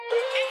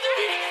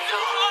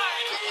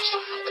Hey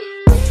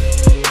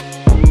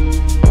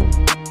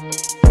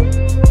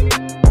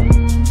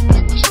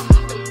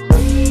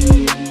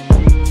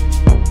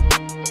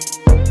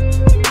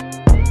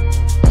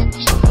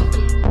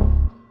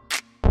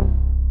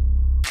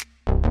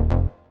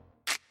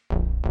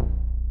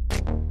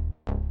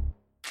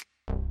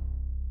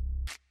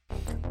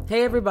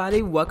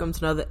everybody, welcome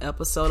to another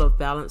episode of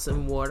Balance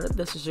and Water.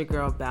 This is your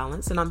girl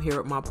Balance, and I'm here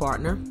with my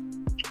partner,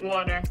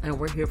 Water. And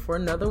we're here for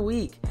another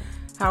week.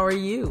 How are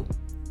you?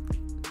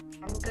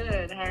 I'm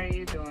good. How are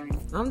you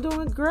doing? I'm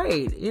doing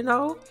great. You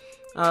know,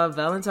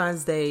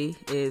 Valentine's Day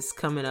is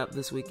coming up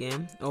this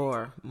weekend,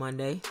 or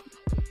Monday.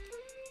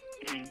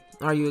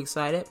 Are you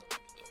excited?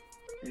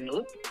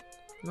 Nope.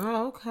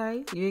 Oh,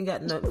 okay. You ain't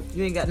got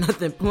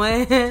nothing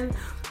planned?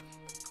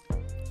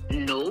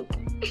 Nope.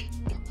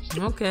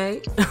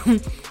 Okay.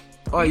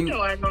 You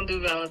know I don't do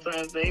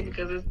Valentine's Day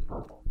because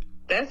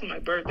that's my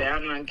birthday.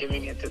 I'm not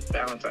giving it to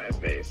Valentine's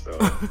Day, so.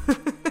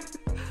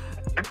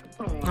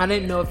 I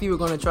didn't know if you were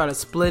going to try to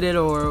split it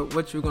or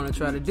what you were going to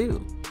try to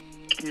do.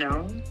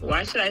 No.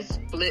 Why should I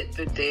split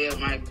the day of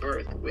my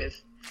birth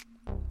with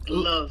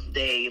Love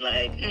Day?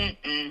 Like,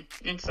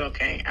 it's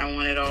okay. I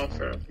want it all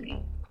for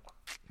me.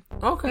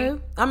 Okay.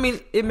 I mean,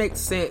 it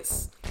makes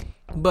sense.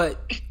 But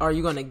are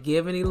you going to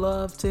give any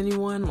love to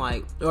anyone?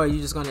 Like, or are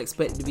you just going to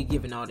expect it to be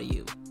given all to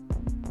you?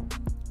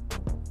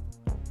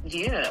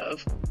 Yeah,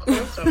 of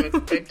course I'm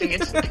expecting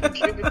it to be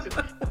given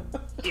to me.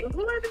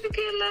 Who are to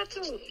get love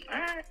to?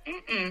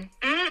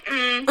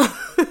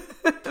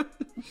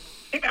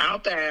 I'll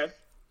pass.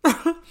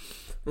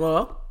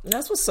 Well,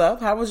 that's what's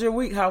up. How was your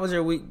week? How was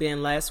your week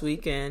been last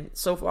week and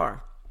so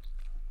far?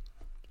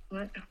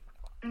 What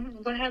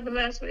happened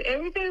last week?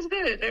 Everything's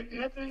good.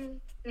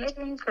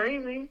 Nothing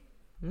crazy.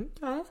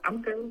 Okay.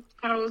 I'm good.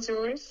 How was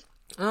yours?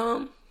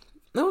 It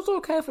was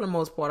okay for the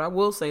most part. I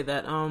will say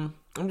that I'm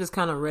just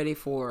kind of ready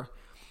for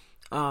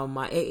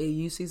my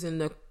AAU season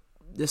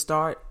to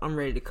start. I'm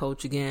ready to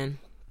coach again.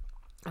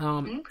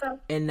 Okay.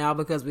 And now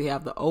because we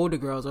have the older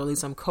girls, or at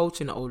least I'm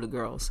coaching the older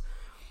girls,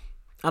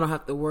 I don't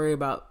have to worry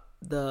about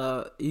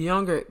the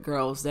younger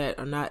girls that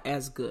are not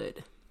as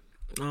good.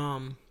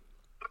 It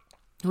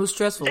was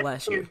stressful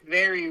last year.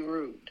 Very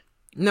rude.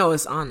 No,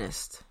 it's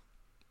honest.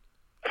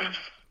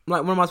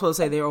 Like, what am I supposed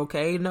to say? They're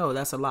okay? No,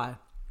 that's a lie.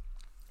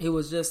 It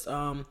was just,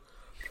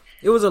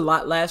 it was a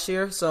lot last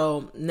year.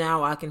 So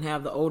now I can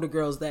have the older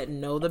girls that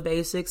know the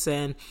basics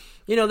and,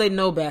 you know, they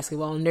know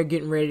basketball and they're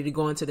getting ready to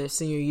go into their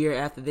senior year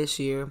after this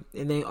year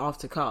and then off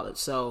to college.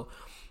 So,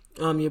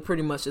 you're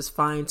pretty much just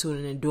fine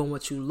tuning and doing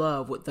what you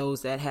love with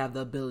those that have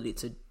the ability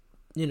to,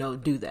 you know,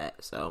 do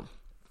that. So,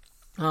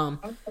 I'm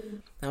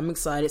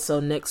excited. So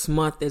next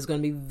month is going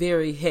to be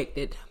very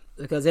hectic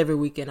because every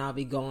weekend I'll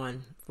be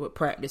gone with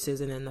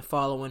practices, and then the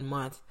following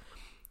month,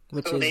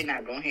 so they're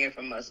not gonna hear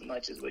from us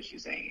much, is what you're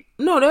saying?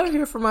 No, they'll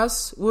hear from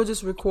us. We'll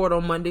just record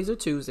on Mondays or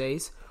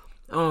Tuesdays,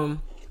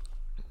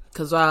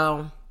 because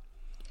I'll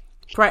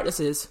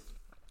practices.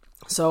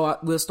 So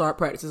we'll start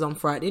practices on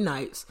Friday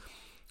nights.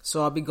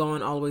 So I'll be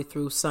going all the way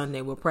through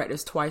Sunday. We'll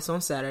practice twice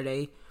on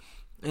Saturday,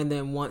 and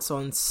then once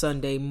on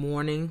Sunday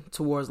morning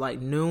towards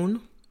like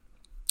noon,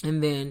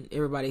 and then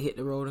everybody hit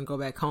the road and go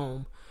back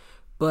home.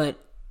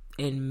 But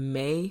in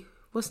May.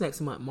 What's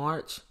next month?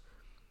 March?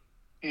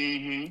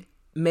 Mm-hmm.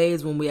 May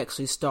is when we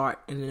actually start,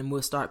 and then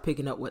we'll start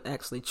picking up with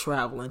actually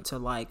traveling to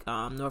like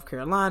North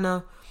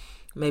Carolina,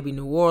 maybe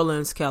New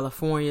Orleans,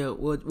 California.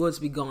 We'll just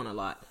be gone a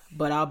lot,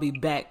 but I'll be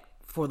back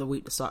for the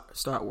week to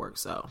start work.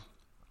 So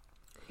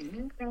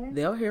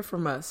they'll hear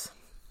from us.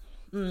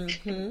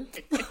 Mm-hmm.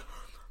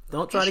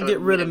 Don't try to get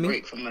rid of me.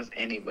 Break from us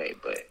anyway,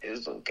 but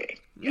it's okay.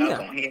 Y'all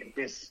gonna hear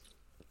this.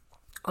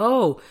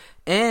 Oh,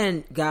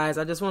 and guys,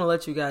 I just want to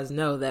let you guys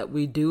know that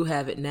we do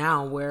have it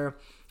now where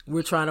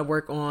we're trying to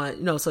work on,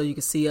 you know, so you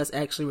can see us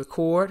actually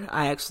record.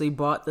 I actually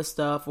bought the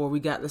stuff, or we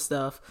got the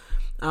stuff.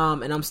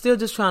 And I'm still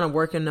just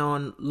working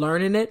on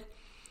learning it.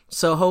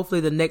 So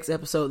hopefully the next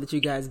episode that you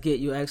guys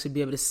get, you'll actually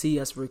be able to see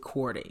us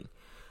recording.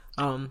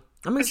 I'm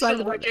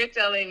excited. So what you're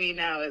telling me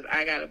now is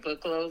I gotta put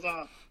clothes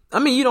on? I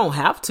mean, you don't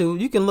have to.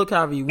 You can look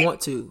however you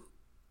want to.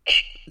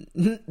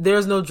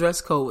 There's no dress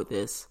code with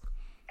this.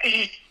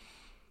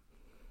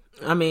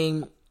 I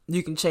mean,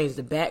 you can change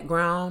the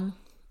background.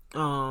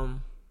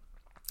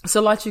 It's a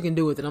lot you can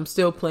do with it. I'm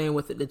still playing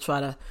with it to try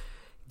to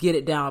get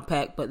it down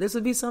packed, but this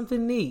would be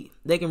something neat.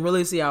 They can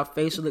really see our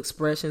facial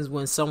expressions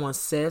when someone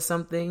says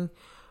something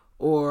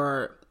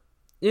or,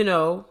 you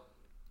know,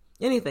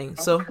 anything.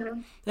 Okay. So,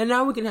 and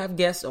now we can have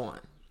guests on.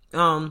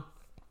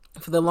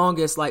 For the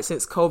longest, like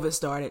since COVID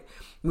started,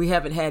 we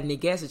haven't had any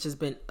guests. It's just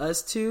been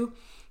us two.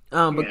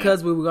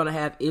 Because we were going to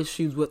have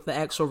issues with the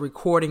actual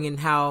recording and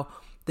how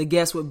the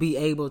guests would be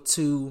able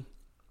to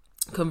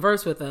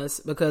converse with us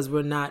because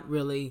we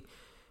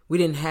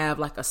didn't have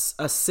like a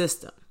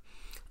system.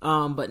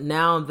 But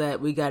now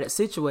that we got it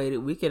situated,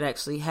 we could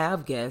actually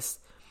have guests.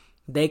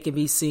 They can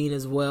be seen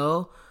as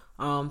well.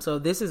 So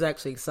this is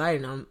actually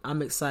exciting.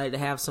 I'm excited to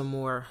have some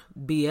more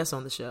BS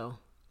on the show.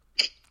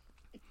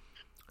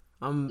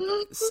 I'm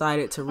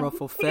excited to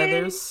ruffle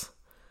feathers.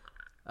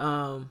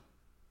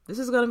 There's This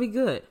is going to be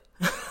good.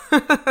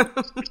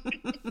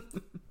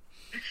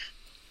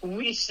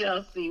 We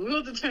shall see.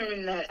 We'll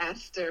determine that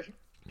after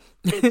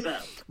it's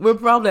up. We'll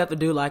probably have to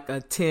do like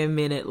a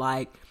 10-minute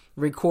like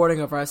recording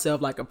of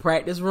ourselves, like a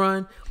practice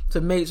run,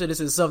 to make sure this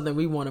is something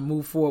we want to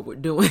move forward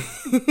with doing.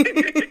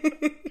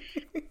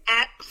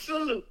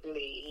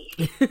 Absolutely.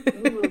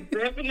 We will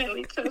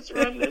definitely test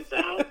run this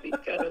out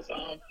because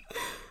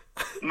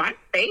my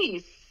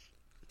face,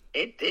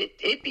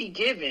 it be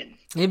giving.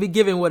 It be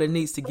giving what it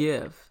needs to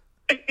give.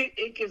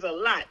 It gives a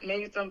lot,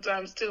 maybe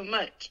sometimes too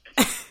much.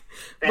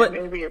 That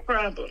may be a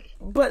problem.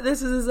 But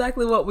this is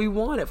exactly what we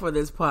wanted for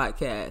this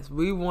podcast.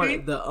 We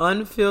wanted the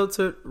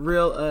unfiltered,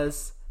 real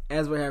us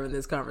as we're having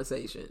this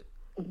conversation.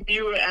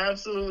 You were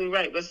absolutely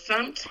right. But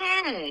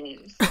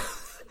sometimes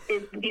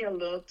it be a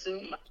little too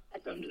much.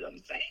 I'm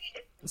saying.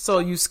 So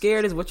you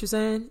scared is what you're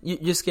saying?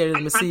 You're scared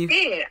of the I'm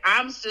scared.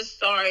 I'm just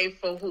sorry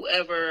for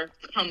whoever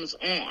comes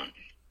on.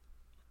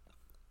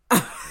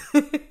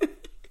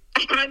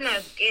 I'm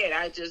not scared.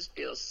 I just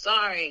feel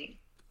sorry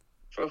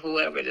for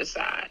whoever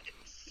decides.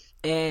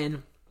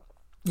 And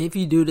if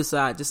you do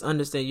decide, just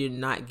understand you're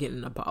not getting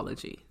an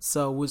apology.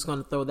 So we're just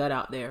going to throw that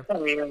out there.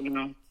 Oh, yeah,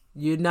 no.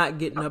 You're not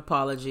getting an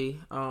apology.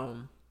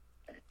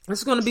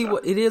 It's going to be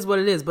what it is, but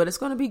it's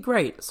going to be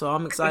great. So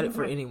I'm excited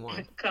for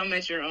anyone. Come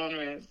at your own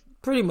risk.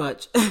 Pretty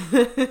much.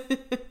 What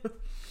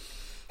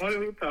are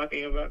we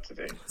talking about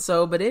today?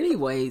 So, but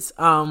anyways,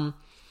 I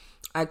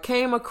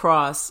came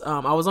across,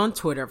 I was on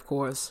Twitter, of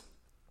course,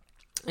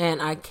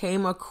 and I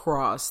came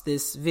across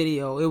this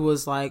video. It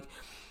was like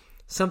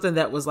something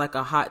that was like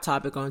a hot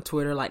topic on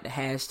Twitter, like the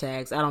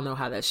hashtags. I don't know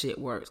how that shit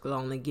works because I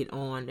only get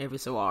on every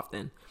so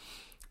often.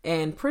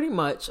 And pretty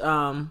much,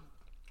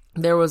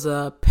 there was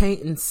a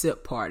paint and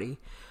sip party.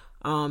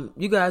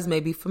 You guys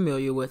may be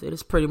familiar with it.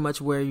 It's pretty much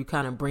where you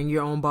kind of bring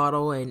your own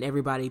bottle and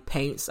everybody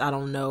paints. I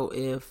don't know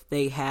if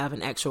they have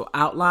an actual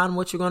outline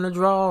what you're going to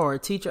draw or a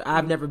teacher.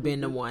 I've never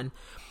been to one,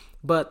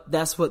 but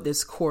that's what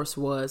this course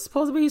was.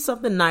 Supposed to be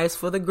something nice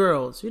for the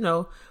girls, you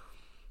know.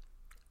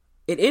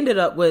 It ended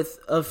up with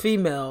a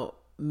female.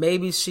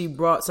 Maybe she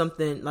brought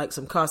something like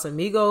some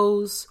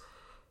Casamigos,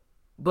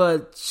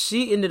 but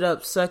she ended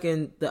up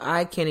sucking the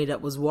eye candy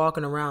that was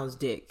walking around's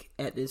dick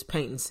at this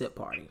paint and sip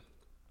party.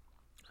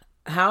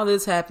 How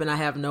this happened, I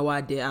have no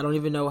idea. I don't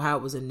even know how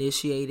it was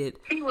initiated.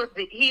 He was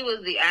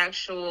the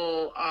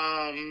actual.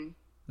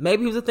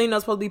 Maybe it was a thing that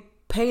was supposed to be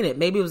painted.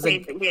 Maybe it was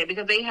yeah,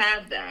 because they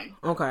have them.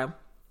 Okay.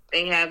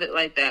 They have it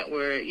like that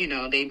where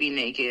they be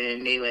naked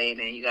and they lay and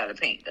then you got to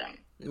paint them.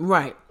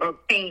 Right. Or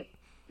paint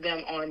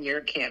them on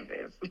your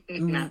canvas,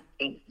 not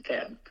paint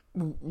them.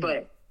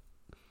 But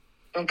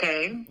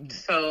okay,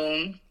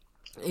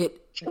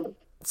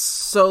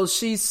 So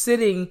she's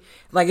sitting,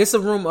 like, it's a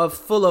room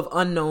full of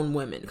unknown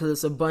women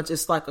because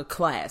it's like a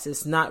class.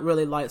 It's not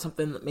really like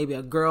something, maybe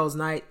a girls'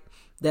 night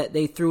that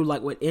they threw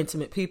like with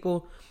intimate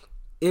people.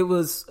 It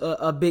was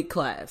a big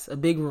class, a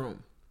big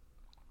room.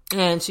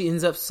 And she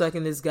ends up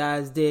sucking this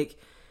guy's dick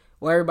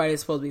while everybody's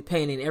supposed to be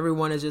painting.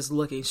 Everyone is just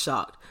looking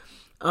shocked.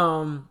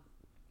 And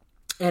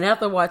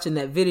after watching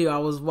that video, I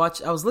was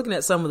looking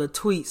at some of the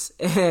tweets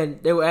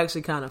and they were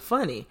actually kind of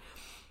funny.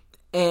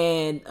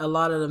 And a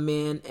lot of the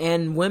men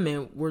and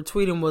women were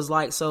tweeting was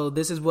like, so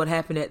this is what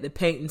happened at the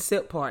paint and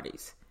sip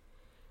parties.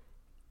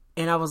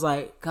 And I was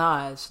like,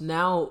 gosh,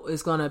 now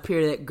it's going to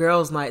appear that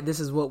girls' night, this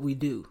is what we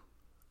do.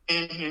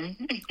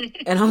 Mm-hmm.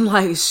 And I'm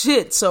like,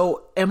 shit,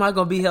 so am I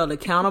going to be held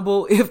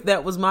accountable if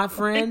that was my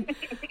friend?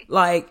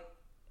 Like,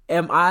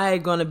 am I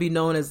going to be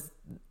known as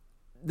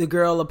the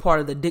girl, a part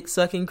of the dick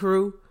sucking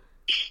crew?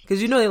 Because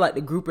they like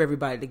to group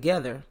everybody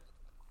together.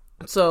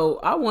 So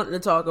I wanted to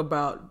talk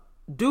about,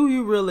 do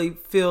you really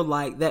feel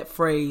like that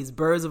phrase,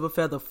 birds of a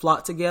feather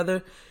flock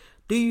together?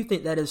 Do you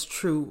think that is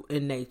true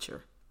in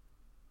nature?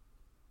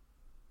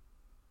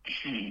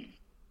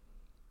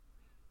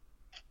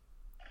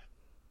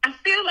 I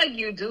feel like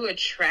you do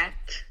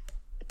attract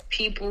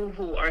people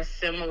who are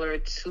similar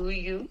to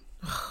you.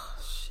 Oh,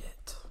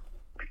 shit.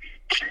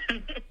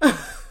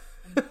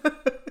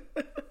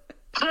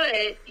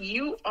 But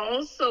you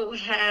also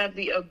have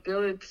the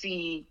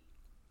ability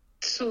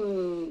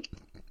to,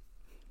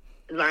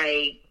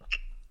 like,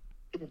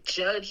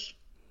 judge,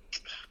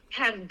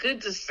 have good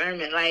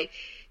discernment. Like,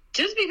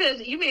 just because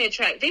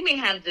they may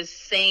have the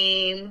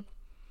same,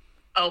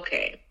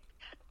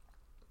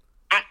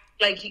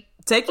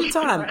 take your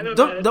time.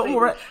 Don't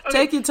worry. Okay.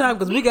 Take your time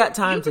because we got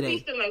time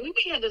today. We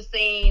may have the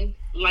same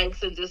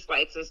likes and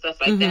dislikes and stuff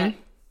like that.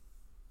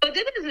 But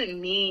that doesn't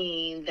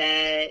mean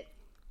that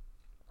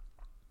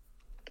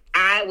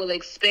I will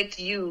expect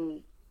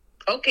you.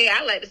 Okay,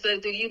 I like to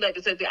suck dick. You like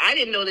to suck dick. I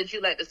didn't know that you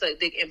like to suck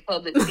dick in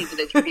public with people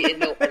that you didn't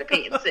know at a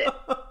paint and sip.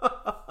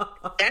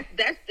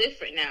 That's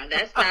different now.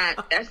 That's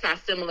not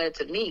similar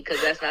to me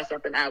because that's not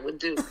something I would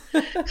do. So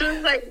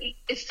it's like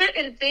it's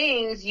certain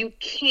things you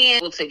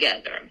can't put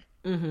together.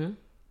 Mm-hmm.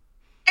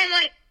 And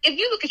like if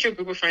you look at your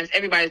group of friends,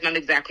 everybody's not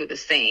exactly the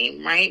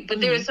same, right? But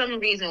there is some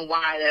reason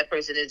why that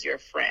person is your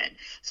friend.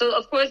 So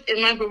of course,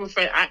 in my group of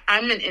friends,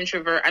 I'm an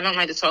introvert. I don't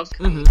like to talk to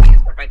people and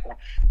stuff like that.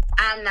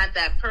 I'm not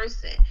that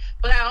person.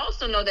 But I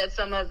also know that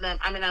some of them,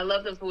 I mean, I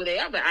love them for who they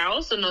are, but I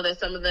also know that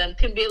some of them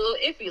can be a little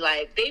iffy.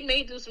 Like, they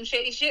may do some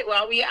shady shit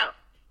while we out.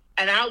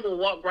 And I will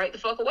walk right the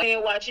fuck away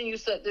and watching you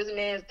suck this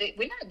man's dick.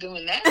 We're not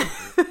doing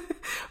that.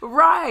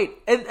 Right.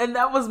 And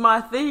that was my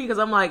thing, because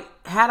I'm like,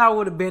 had I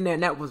would have been there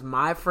and that was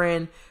my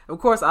friend, of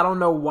course, I don't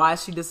know why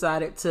she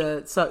decided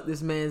to suck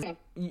this man's,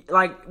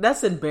 like,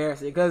 that's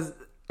embarrassing, because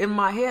in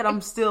my head,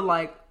 I'm still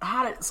like,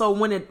 so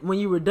when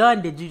you were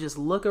done, did you just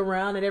look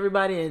around at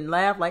everybody and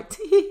laugh like,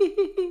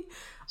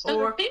 So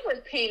the thing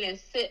with pain and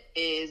sip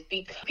is,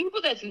 because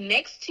people that's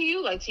next to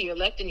you, like to your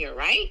left and your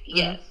right,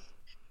 yes.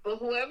 But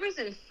whoever's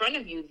in front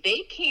of you,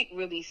 they can't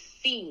really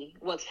see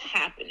what's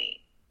happening.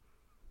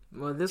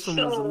 Well, this one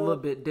was a little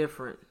bit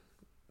different.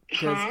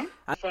 In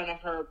front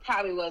of her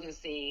probably wasn't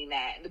seeing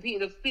that. The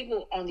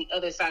people on the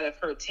other side of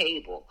her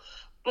table.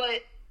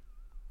 But,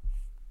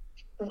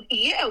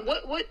 yeah,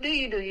 what do?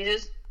 You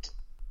just...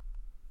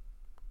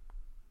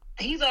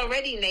 He's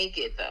already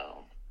naked,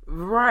 though.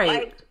 Right.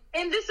 Like,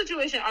 in this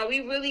situation, are we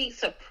really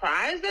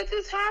surprised that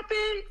this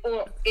happened?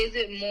 Or is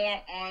it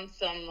more on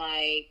some,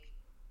 like...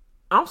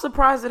 I'm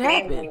surprised it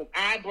happened.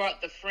 I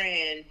brought the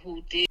friend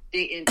who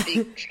didn't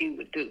think she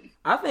would do.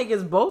 I think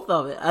it's both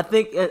of it. I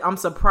think I'm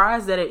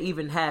surprised that it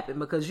even happened,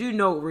 because you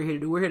know what we're here to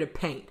do. We're here to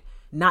paint,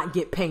 not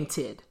get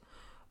painted.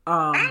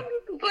 But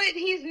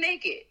he's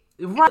naked.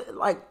 Right,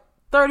 like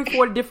 30,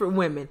 40 different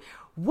women.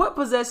 What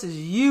possesses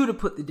you to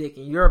put the dick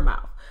in your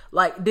mouth?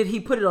 Like, did he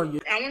put it on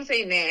you? I wouldn't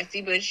say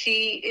nasty, but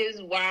she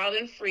is wild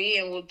and free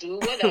and will do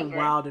whatever.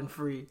 Wild and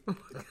free.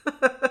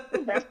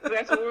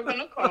 That's what we're going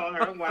to call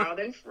her, wild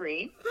and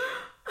free.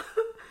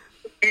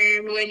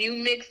 And when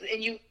you mix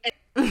and you,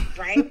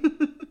 right?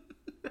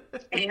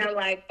 And you're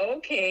like,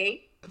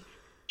 okay.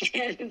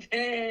 And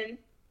then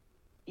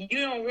you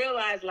don't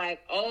realize,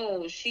 like,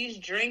 oh, she's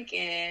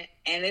drinking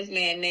and this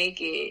man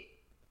naked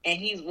and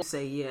he's...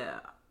 Say, yeah,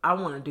 I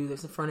want to do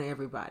this in front of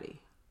everybody.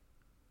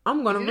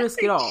 I'm going to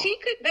risk it all. She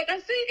could, like I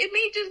said, it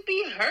may just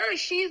be her.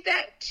 She's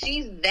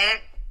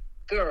that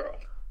girl.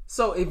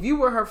 So if you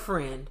were her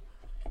friend,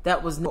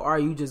 that was no, are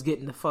you just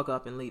getting the fuck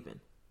up and leaving?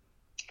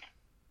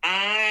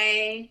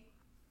 I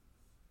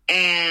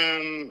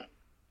am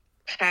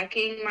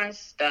packing my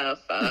stuff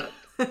up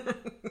and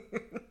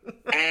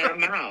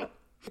I'm out.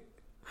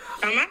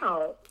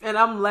 And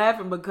I'm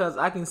laughing because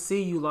I can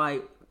see you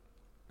like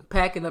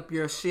packing up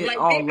your shit like,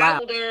 all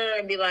loud. Her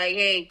and be like,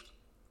 hey,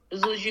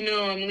 as soon as you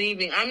know I'm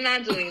leaving. I'm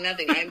not doing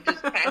nothing. I'm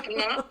just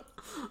packing up.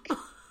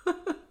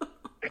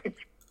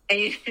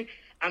 And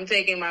I'm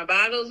taking my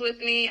bottles with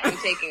me. I'm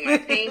taking my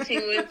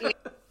painting with me.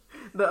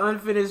 The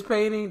unfinished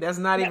painting that's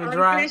not even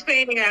dry. Unfinished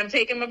painting. I'm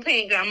taking my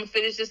paint. I'm gonna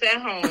finish this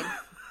at home.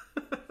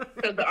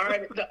 Because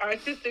the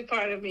artistic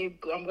part of me,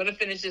 I'm gonna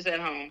finish this at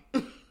home.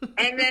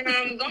 And then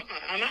I'm gone.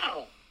 I'm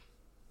out.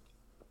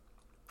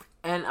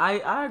 And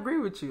I agree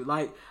with you.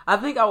 Like, I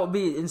think I would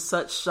be in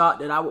such shock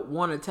that I would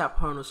want to tap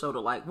her on the shoulder.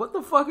 Like, what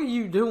the fuck are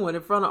you doing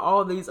in front of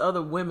all these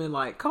other women?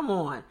 Like, come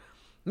on.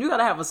 You got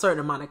to have a certain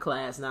amount of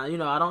class now. You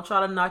know, I don't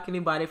try to knock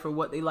anybody for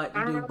what they like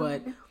to do,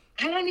 but...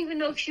 I don't even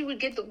know if she would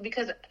get the...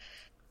 Because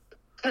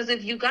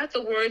if you got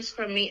the words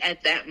from me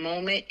at that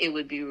moment, it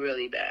would be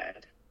really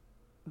bad.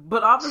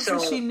 But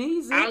obviously she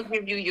needs it. I'll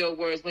give you your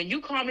words. When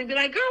you call me, be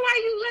like, girl,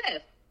 why you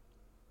left?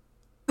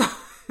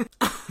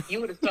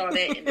 You would have saw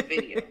that in the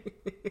video.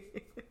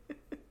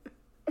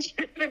 She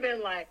would have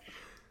been like,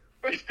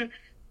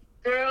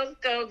 girls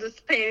go to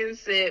paint and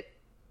sip,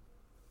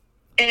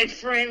 and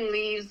friend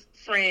leaves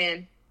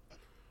friend.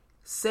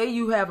 Say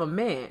you have a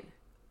man.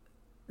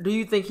 Do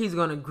you think he's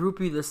going to group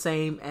you the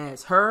same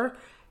as her?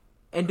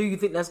 And do you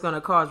think that's going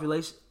to cause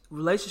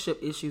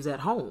relationship issues at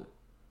home?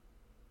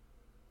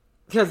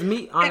 Because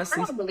me,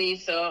 honestly... I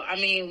believe so. I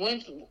mean,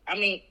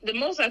 the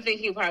most I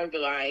think he'll probably be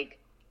like...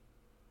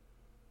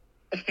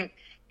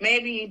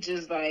 Maybe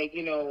just like,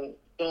 you know,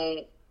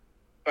 don't,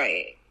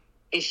 right.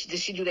 Does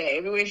she do that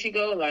everywhere she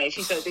go? Like,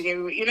 she starts to get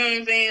everywhere, you know what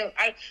I'm saying?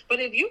 But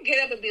if you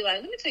get up and be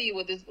like, let me tell you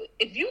what this,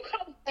 if you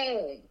come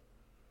home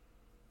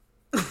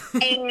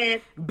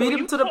and beat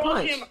him to the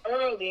punch. Him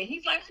early, and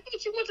he's like, I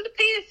thought you went to the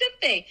paint and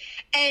sip thing.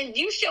 And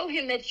you show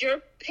him that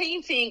your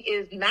painting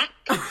is not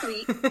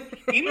complete.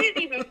 You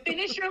didn't even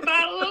finish your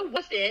bottle of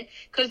nothing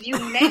because you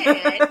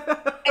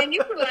mad. And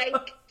you were like,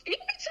 let me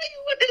tell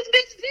you what this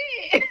bitch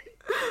did.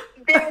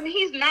 Then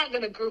he's not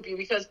going to group you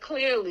because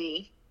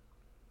clearly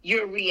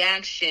your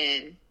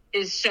reaction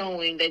is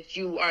showing that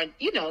you are,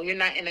 you know, you're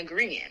not in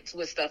agreement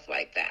with stuff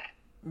like that.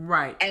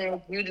 Right.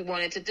 And you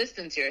wanted to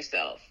distance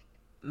yourself.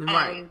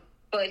 Right.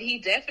 But he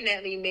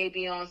definitely may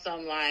be on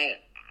some,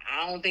 like,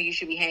 I don't think you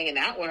should be hanging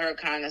out with her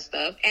kind of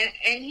stuff.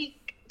 And he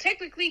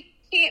technically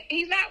can't,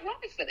 he's not wrong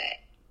for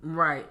that.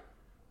 Right.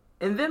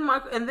 And then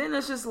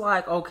it's just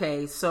like,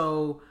 okay,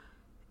 so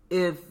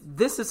if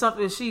this is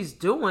something she's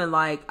doing,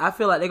 like, I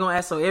feel like they're gonna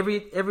ask. So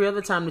every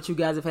other time that you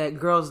guys have had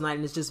girls' night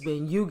and it's just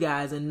been you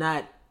guys and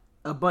not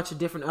a bunch of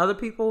different other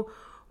people,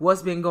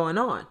 what's been going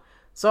on?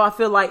 So I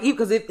feel like,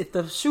 because if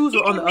the shoes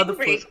were on the other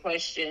foot,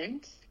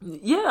 questions.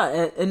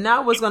 Yeah, and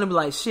now it's gonna be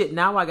like, shit.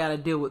 Now I got to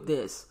deal with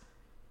this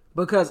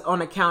because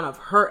on account of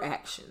her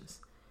actions.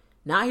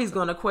 Now he's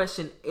going to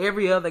question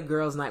every other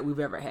girls' night we've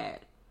ever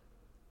had.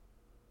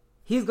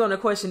 He's going to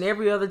question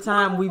every other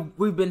time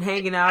we've been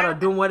hanging out or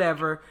doing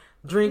whatever,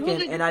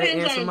 drinking, and I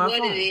didn't answer my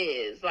phone. What it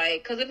is,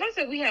 like, because if I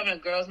said we having a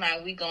girls'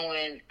 night, we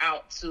going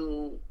out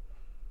to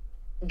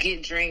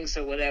get drinks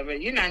or whatever,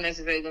 you're not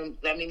necessarily going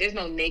to, I mean, there's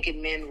no naked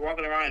men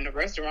walking around in the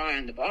restaurant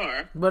and the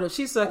bar. But if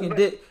she's sucking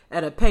dick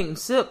at a paint and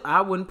sip,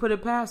 I wouldn't put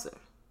it past her.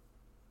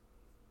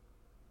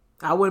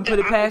 I wouldn't put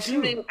it past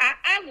you.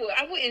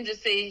 I wouldn't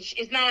just say,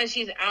 it's not like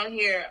she's out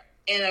here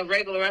in a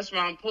regular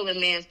restaurant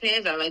pulling man's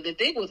pants out. Like, the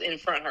dick was in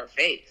front of her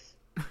face.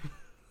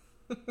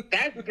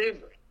 That's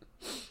different.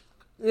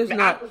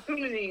 The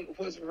opportunity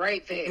was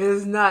right there.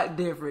 It's not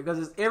different because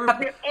it's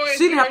everybody.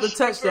 She didn't have to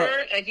touch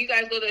that. Like, you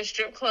guys go to a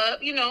strip club,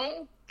 you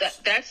know,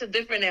 that's a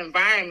different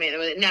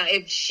environment. Now,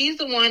 if she's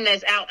the one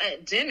that's out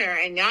at dinner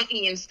and y'all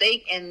eating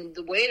steak and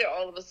the waiter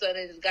all of a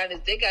sudden has got his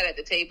dick out at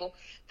the table,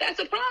 that's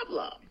a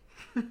problem.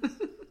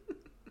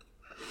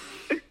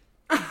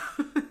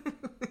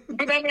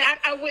 But I mean,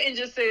 I wouldn't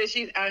just say that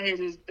she's out here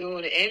just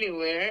doing it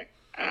anywhere.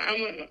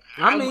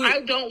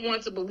 I don't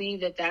want to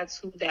believe that that's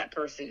who that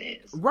person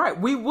is. Right,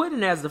 we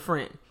wouldn't as the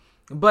friend,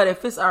 but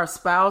if it's our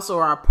spouse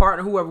or our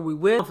partner, whoever we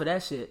with, for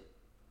that shit.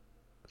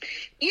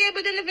 Yeah,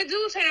 but then if a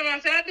dude turn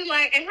around, I'd be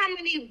like, and how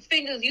many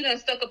fingers you done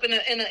stuck up in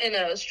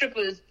a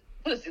stripper's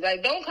pussy?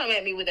 Like, don't come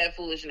at me with that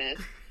foolishness.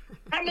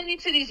 How many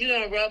titties you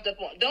done rubbed up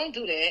on? Don't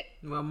do that.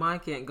 Well, mine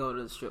can't go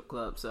to the strip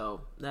club,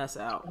 so that's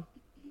out.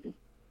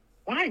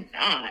 Why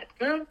not,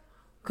 girl?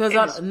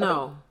 Because,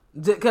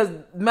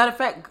 matter of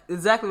fact,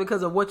 exactly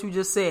because of what you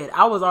just said,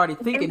 I was already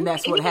thinking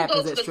that's what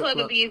happens at strip club.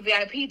 You can go to the club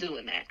and be a VIP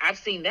doing that. I've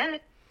seen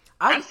that.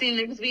 I've seen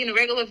niggas being a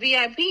regular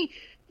VIP.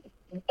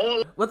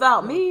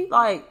 Without me,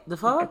 like, the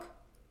fuck?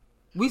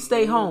 We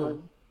stay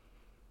home.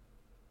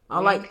 I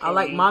like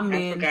my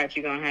men. I forgot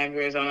you gonna have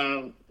yours on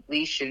a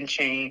leash and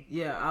chain.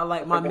 Yeah, I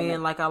like my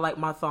men like I like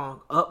my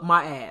thong. Up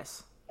my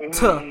ass.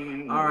 Tough.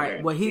 All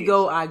right, where he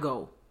go, I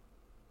go.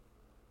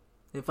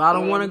 If I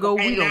don't want to go,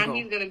 we don't go. And now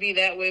he's going to be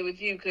that way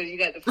with you because you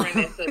got the friend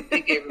that's so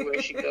thick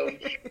everywhere she goes.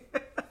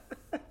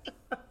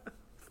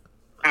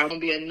 I'm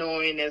going to be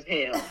annoying as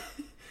hell.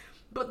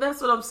 But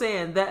that's what I'm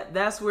saying.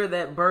 That's where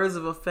that birds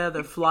of a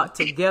feather flock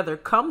together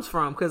comes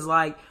from. Because,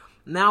 like,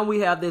 now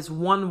we have this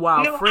one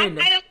wild friend.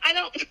 I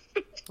don't.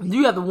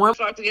 You have the one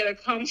flock together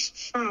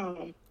comes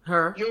from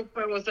her. Your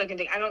friend was sucking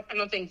dick. I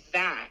don't think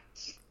that.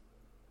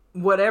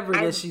 Whatever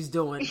it is she's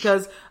doing.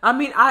 Because, I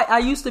mean, I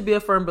used to be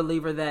a firm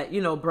believer that, you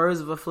know, birds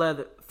of a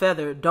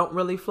feather don't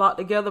really flock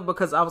together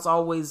because I was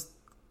always,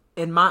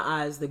 in my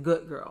eyes, the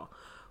good girl.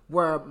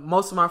 Where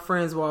most of my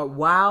friends were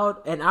wild,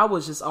 and I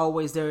was just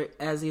always there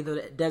as either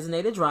the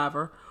designated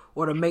driver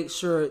or to make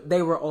sure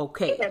they were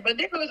okay. Yeah, but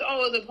there was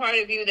always a part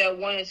of you that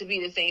wanted to be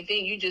the same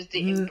thing. You just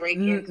didn't break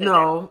into that.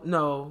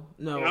 No.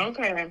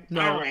 Okay.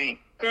 No. All right.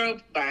 Girl,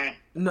 bye.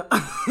 No,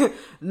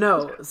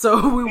 no.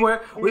 So we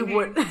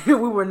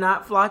were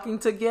not flocking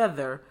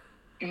together.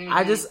 Mm-hmm.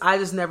 I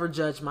just never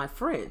judged my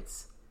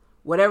friends.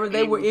 Whatever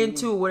they were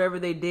into, whatever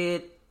they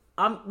did,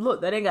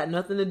 look, that ain't got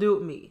nothing to do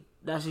with me.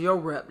 That's your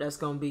rep that's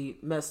gonna be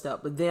messed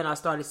up. But then I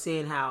started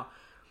seeing how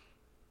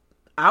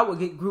I would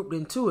get grouped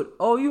into it.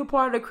 Oh, you a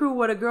part of the crew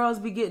where the girls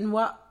be getting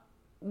what?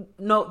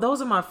 No,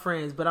 those are my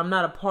friends, but I'm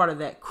not a part of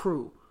that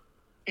crew.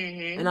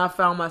 Mm-hmm. And I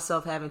found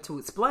myself having to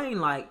explain,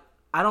 like,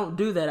 I don't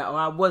do that, or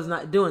I was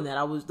not doing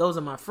that. Those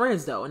are my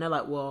friends though. And they're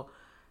like, well,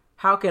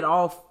 how can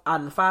all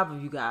out of the 5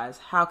 of you guys,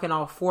 how can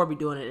all 4 be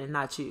doing it and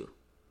not you?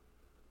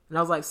 And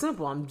I was like,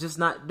 simple, I'm just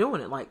not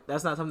doing it. Like,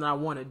 that's not something I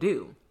want to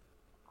do.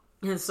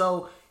 And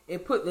so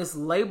it put this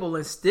label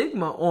and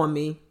stigma on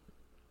me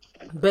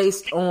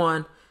based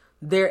on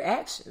their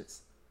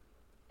actions.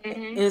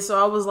 Mm-hmm. And so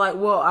I was like,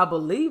 well, I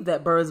believe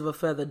that birds of a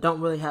feather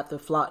don't really have to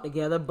flock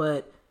together,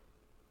 but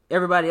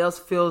everybody else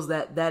feels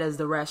that that is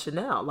the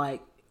rationale.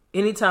 Like,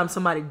 anytime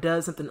somebody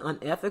does something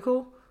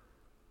unethical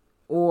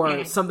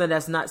or something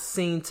that's not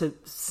seen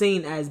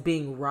as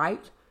being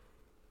right,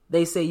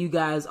 they say you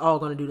guys all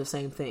going to do the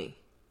same thing.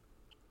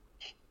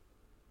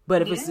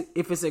 But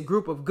if it's a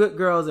group of good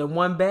girls and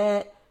one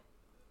bad,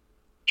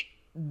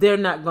 they're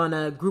not going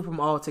to group them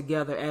all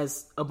together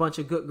as a bunch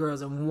of good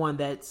girls and one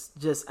that's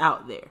just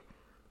out there.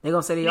 They're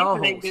going to say they all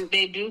hoes.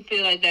 They do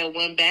feel like that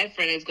one bad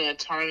friend is going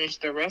to tarnish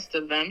the rest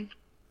of them.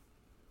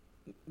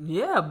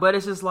 Yeah, but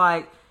it's just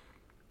like,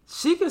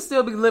 she can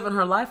still be living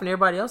her life and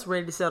everybody else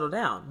ready to settle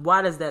down.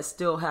 Why does that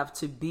still have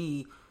to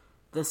be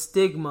the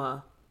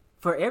stigma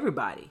for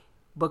everybody?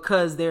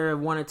 Because there are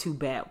 1 or 2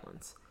 bad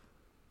ones.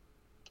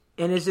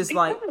 And it's just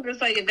like,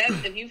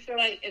 if you feel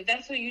like if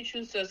that's who you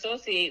choose to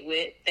associate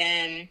with,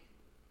 then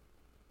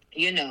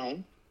you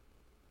know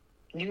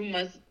you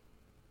must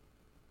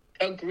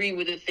agree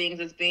with the things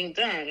that's being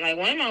done. Like,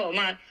 one of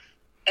my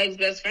ex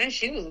best friends,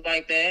 she was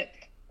like that,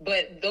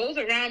 but those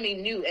around me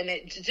knew, and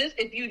it just,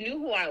 if you knew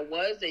who I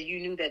was, that you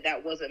knew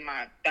that wasn't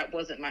my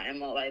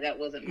MO, like that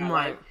wasn't my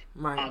life.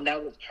 Right.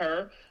 That was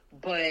her.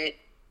 But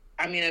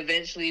I mean,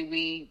 eventually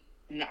we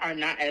are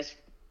not as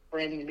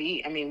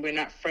friendly. I mean, we're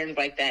not friends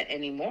like that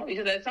anymore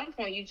because at some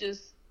point you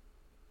just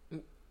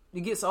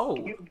It gets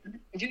old.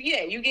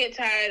 You get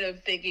tired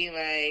of thinking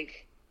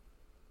like,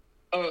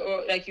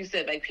 or like you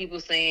said, like people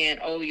saying,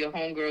 "Oh, your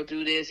homegirl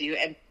do this,"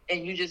 and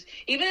you just,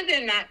 even if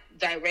they're not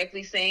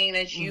directly saying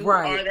that you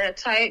are that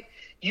type,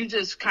 you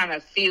just kind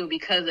of feel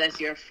because that's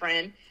your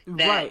friend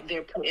that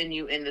they're putting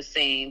you in the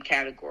same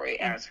category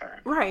as her.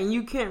 Right, and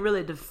you can't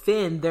really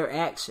defend their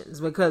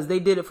actions because they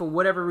did it for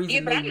whatever reason.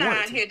 Yeah, but I'm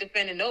not here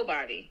defending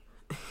nobody.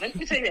 Let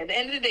me tell you that. At the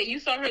end of the day, you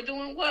saw her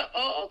doing what?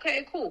 Oh,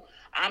 okay, cool.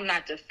 I'm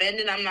not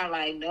defending. I'm not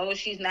like, no,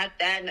 she's not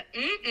that.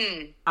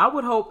 I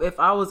would hope if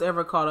I was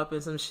ever caught up in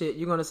some shit,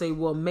 you're going to say,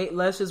 well, mate,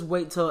 let's just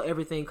wait till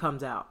everything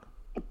comes out.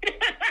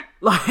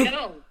 Like,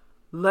 no.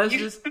 let's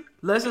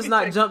just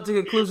not jump to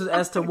conclusions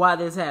as to why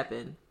this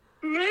happened.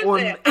 Listen, I'm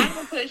going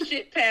to put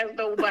shit past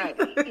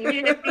nobody. You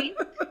hear me?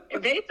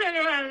 If they turn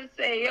around and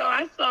say, yo,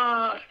 I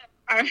saw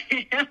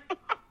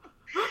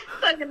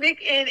sucking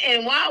dick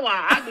in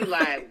Wawa, I'd be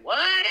like,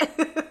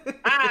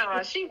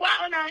 what? She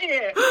wilding out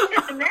here.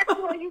 And that's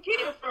what you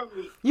get from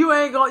me. You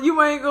ain't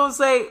gonna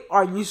say,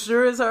 are you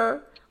sure it's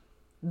her?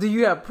 Do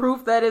you have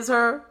proof that it's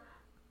her?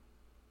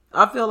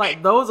 I feel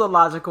like those are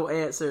logical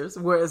answers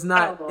where it's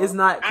not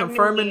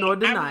confirming nor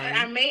denying.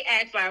 I may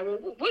ask like,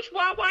 well, which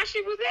Wawa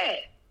she was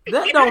at?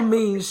 That don't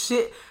mean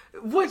shit.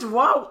 Which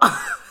Wawa?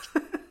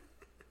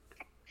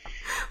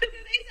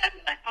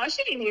 Oh,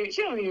 she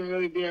don't even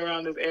really be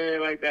around this area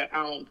like that.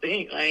 I don't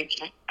think. Like,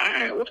 all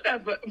right,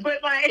 whatever.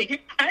 But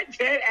like, I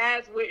dead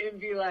ass wouldn't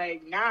be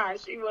like, nah,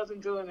 she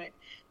wasn't doing it.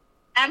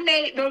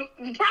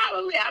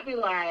 Probably I'd be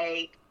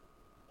like,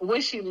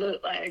 what she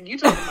look like? You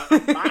talking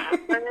about my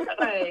friend?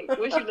 Like,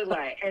 what she look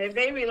like? And if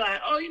they be like,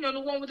 oh, the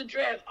one with the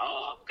dress.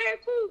 Oh, okay,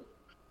 cool.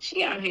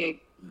 She out here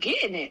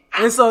getting it.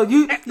 And so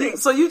you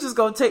just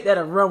gonna take that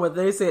and run with it.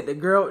 They said the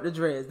girl with the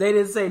dress. They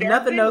didn't say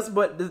nothing else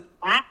but the.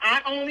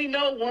 I only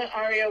know one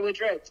Aria with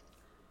dress.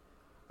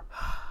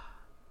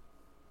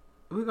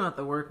 We're gonna have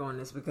to work on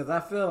this because I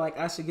feel like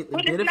I should get the.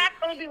 But it's not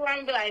gonna be where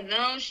I'm gonna be like,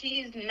 no,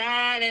 she's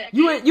not.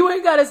 You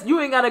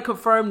ain't gotta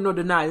confirm nor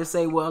deny. To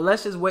say, well,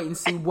 let's just wait and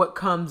see what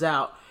comes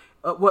out.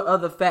 What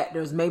other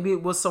factors? Maybe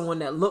it was someone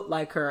that looked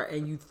like her,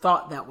 and you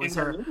thought that was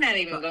her. You're not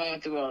even going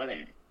through all of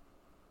that.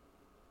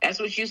 That's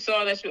what you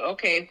saw.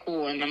 Okay,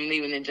 cool. And I'm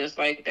leaving it just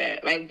like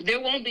that. Like, there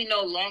won't be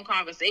no long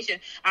conversation.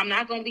 I'm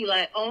not going to be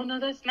like, oh,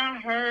 no, that's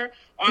not her.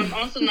 Or I'm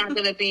also not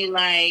going to be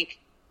like,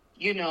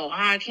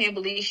 I can't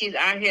believe she's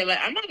out here. Like,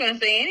 I'm not going to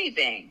say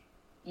anything.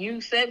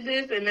 You said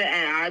this, and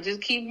I'll just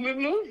keep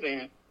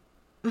moving.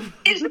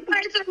 It's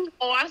like,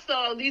 oh, I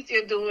saw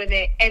Alicia doing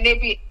it, and they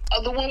be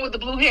the one with the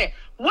blue hair.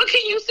 What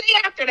can you say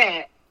after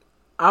that?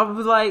 I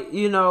was like,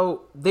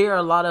 there are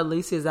a lot of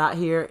Alicias out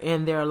here,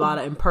 and there are a lot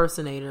of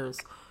impersonators.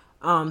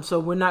 So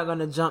we're not going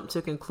to jump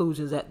to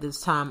conclusions at this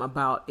time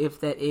about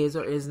if that is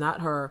or is not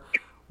her.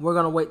 We're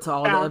going to wait till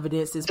all the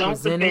evidence is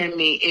presented. Don't defend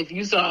me. If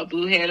you saw a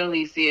blue-haired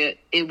Alicia,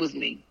 it was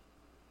me.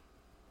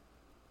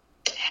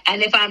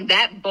 And if I'm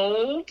that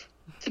bold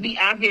to be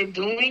out here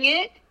doing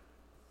it,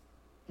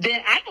 then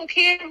I don't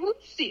care who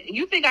sees it.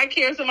 You think I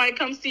care if somebody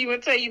comes to you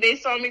and tell you they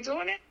saw me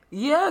doing it?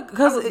 Yeah,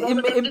 because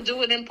to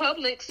do it in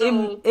public.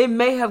 So it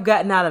may have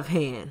gotten out of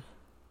hand.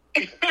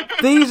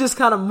 Things just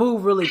kind of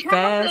move really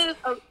fast.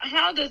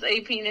 How does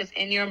a penis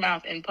in your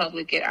mouth in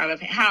public get out of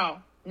hand?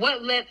 How?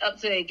 What led up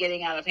to it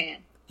getting out of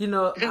hand?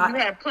 Because you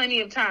had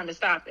plenty of time to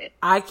stop it.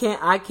 I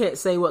can't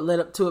say what led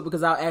up to it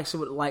because I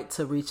actually would like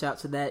to reach out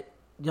to that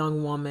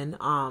young woman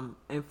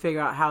and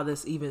figure out how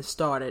this even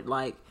started.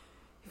 Like,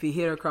 if he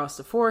hit her across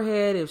the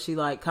forehead, if she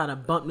like kind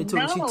of bumped into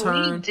her, she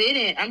turned. No, he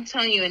didn't. I'm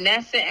telling you, in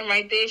that setting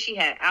right there, she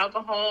had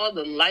alcohol,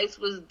 the lights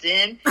was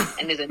dim,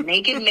 and there's a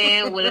naked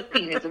man with a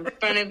penis in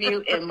front of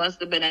you. It must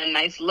have been a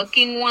nice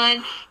looking one.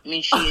 I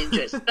mean, she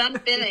enjoyed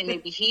something, and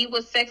maybe he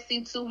was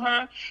sexy to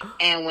her.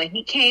 And when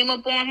he came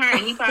up on her,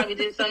 and he probably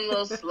did some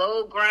little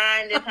slow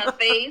grind in her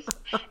face,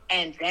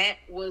 and that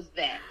was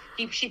that.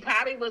 She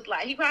probably was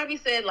like, he probably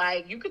said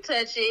like, you could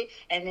touch it,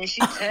 and then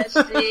she touched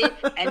it,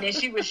 and then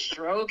she was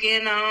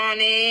stroking on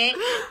it,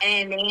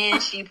 and then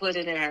she put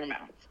it in her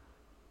mouth.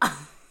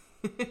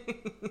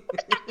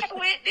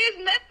 There's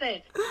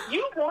nothing.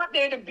 You want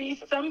there to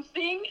be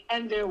something,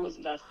 and there was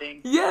nothing.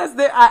 Yes,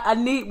 I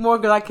need more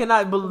because I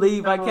cannot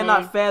believe, I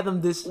cannot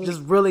fathom this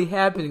just really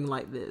happening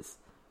like this.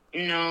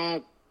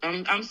 No,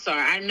 I'm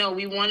sorry. I know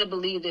we want to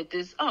believe that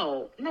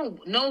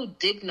no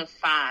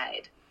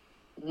dignified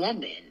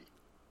woman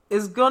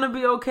is going to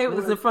be okay with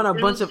this in front of a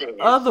bunch of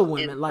other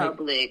women. In like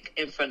public,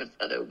 in front of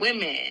other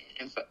women.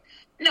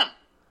 No.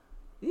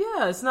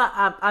 Yeah, it's not.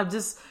 I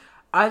just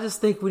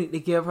think we need to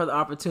give her the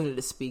opportunity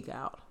to speak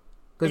out.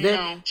 Because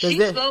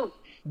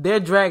they're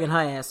dragging her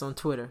ass on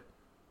Twitter.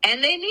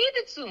 And they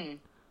needed to.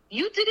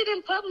 You did it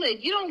in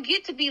public. You don't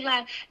get to be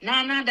like,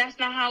 nah, that's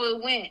not how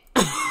it went.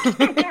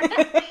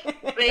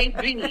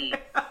 Baby,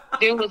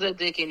 there was a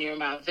dick in your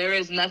mouth. There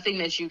is nothing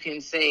that you can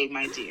say,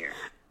 my dear.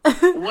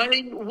 What are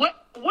you going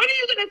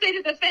to say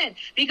to defend?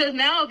 Because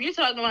now if you're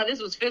talking about this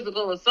was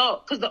physical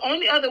assault, because the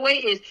only other way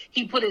is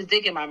he put his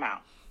dick in my mouth.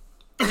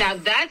 Now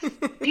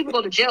people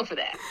go to jail for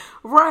that.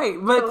 Right,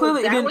 but so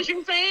clearly, is that what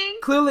you're saying?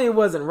 Clearly, it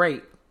wasn't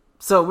rape.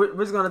 So we're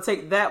just gonna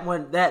take that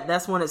one.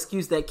 That's one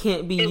excuse that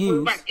can't be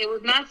used. Right. It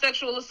was not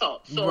sexual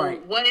assault. So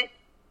what?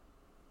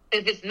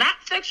 If it's not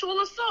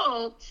sexual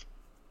assault,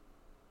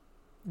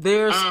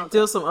 there's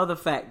still some other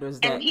factors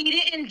that. And he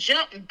didn't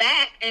jump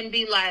back and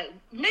be like,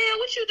 "Man,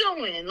 what you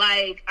doing?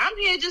 Like, I'm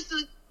here just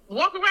to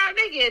walk around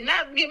naked,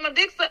 not get my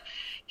dick sucked."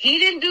 He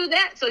didn't do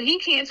that, so he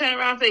can't turn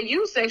around and say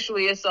you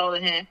sexually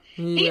assaulted him.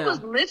 Yeah. He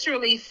was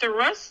literally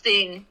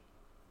thrusting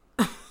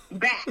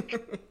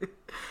back.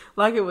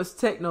 Like it was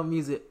techno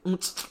music. Yeah.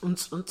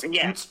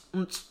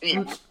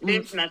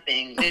 There's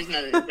nothing to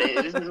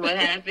say. This is what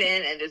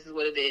happened, and this is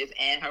what it is.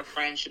 And her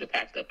friend should have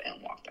packed up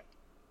and walked out.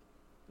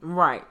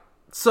 Right.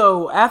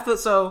 So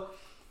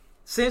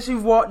since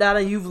you've walked out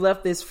and you've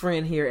left this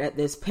friend here at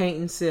this paint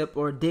and sip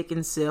or dick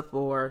and sip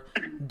or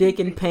dick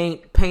and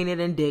paint, painted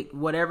and dick,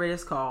 whatever it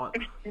is called,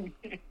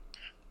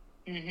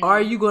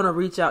 are you going to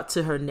reach out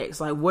to her next?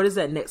 Like, what is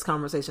that next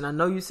conversation? I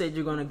know you said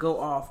you're going to go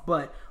off,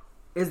 but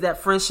is that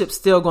friendship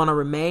still going to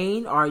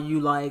remain? Are you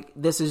like,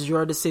 this is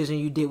your decision,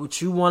 you did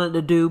what you wanted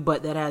to do,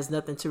 but that has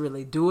nothing to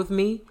really do with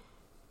me?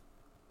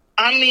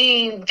 I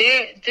mean,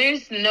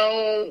 there's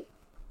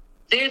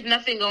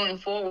nothing going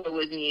forward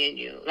with me and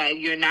you. Like,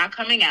 you're not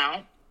coming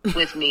out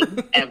with me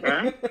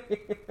ever.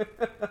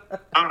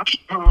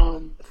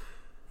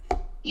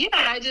 Yeah,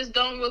 I just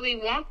don't really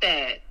want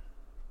that.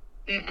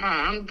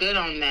 I'm good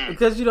on that.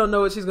 Because you don't know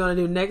what she's going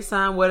to do next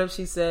time. What if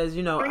she says,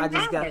 I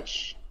just got...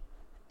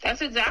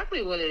 That's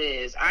exactly what it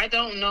is. I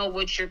don't know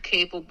what you're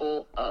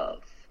capable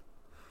of.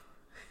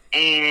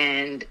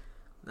 And...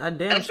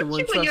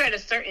 especially when you're at a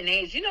certain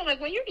age.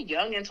 Like when you're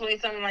young and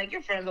 20-something, like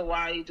your friends are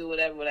wild, you do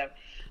whatever.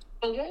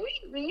 But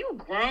when you're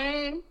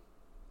grown,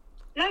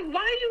 like,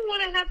 why do you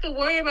want to have to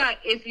worry about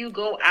if you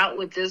go out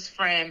with this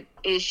friend,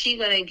 is she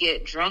going to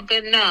get drunk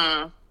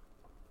enough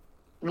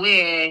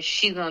where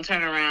she's going to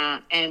turn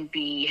around and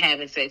be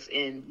having sex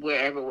in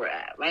wherever we're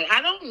at? Like,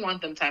 I don't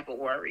want them type of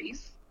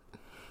worries.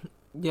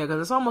 Yeah,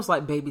 because it's almost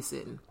like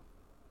babysitting.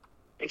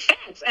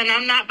 Facts. And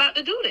I'm not about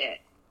to do that.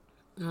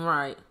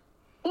 Right.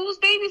 Who's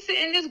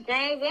babysitting this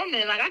grown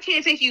woman? Like, I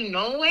can't take you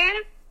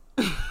nowhere.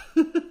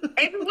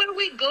 Everywhere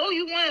we go,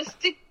 you want to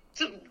stick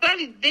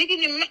somebody's dick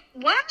in your mouth.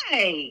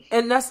 Why?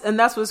 And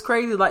that's what's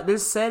crazy. Like,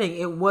 this setting,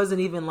 it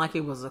wasn't even like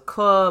it was a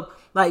club.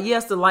 Like,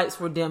 yes, the lights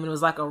were dim and it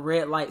was like a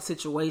red light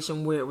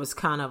situation where it was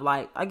kind of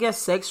like, I guess,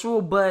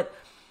 sexual, but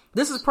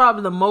this is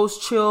probably the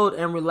most chilled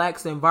and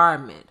relaxed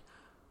environment.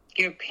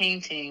 You're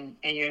painting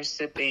and you're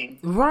sipping.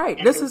 Right.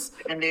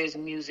 And there's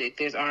music.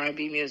 There's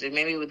R&B music.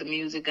 Maybe with the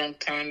music gun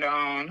turned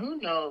on. Who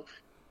knows?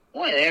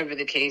 Whatever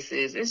the case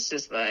is, it's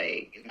just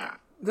like, nah.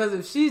 Because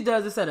if she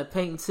does this at a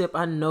paint and sip,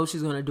 I know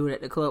she's going to do it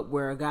at the club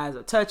where guys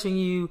are touching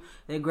you,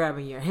 they're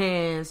grabbing your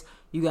hands,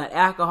 you got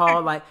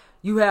alcohol. Like,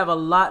 you have a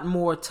lot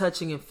more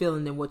touching and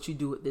feeling than what you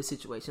do with this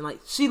situation. Like,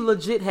 she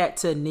legit had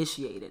to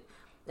initiate it.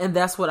 And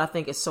that's what I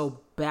think is so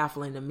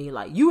baffling to me.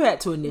 Like, you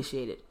had to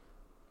initiate it.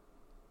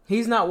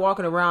 He's not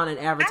walking around and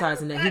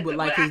advertising that he would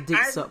like his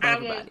dick sucked by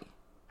everybody.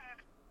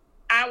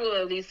 I will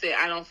at least say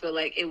I don't feel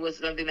like it was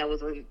something that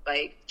was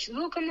like,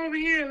 "Look, come over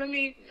here.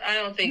 I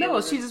don't think. No,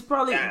 she just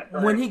probably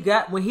when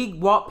he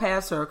walked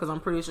past her, because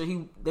I'm pretty sure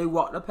they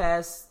walked up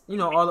past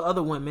all the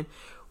other women.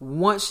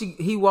 Once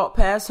he walked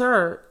past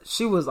her,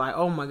 she was like,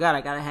 "Oh my God,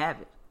 I gotta have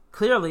it."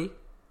 Clearly,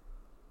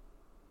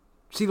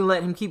 she didn't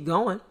let him keep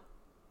going.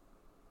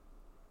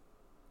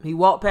 He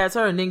walked past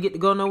her and didn't get to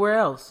go nowhere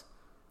else.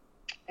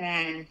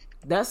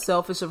 That's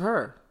selfish of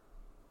her.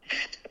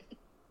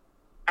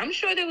 I'm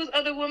sure there was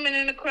other women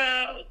in the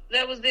crowd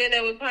that was there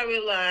that would probably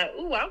like,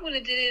 "Ooh, I would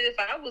have did it if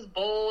I was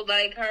bold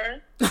like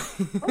her."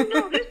 Oh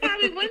no, there's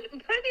probably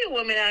plenty of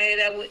women out here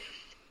that would,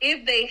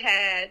 if they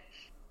had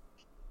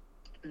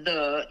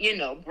the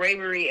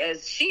bravery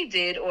as she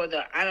did, or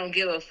the I don't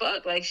give a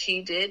fuck like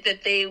she did,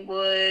 that they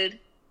would.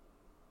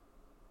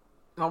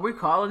 Are we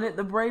calling it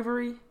the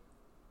bravery?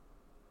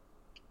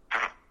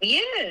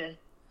 Yeah,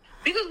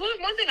 because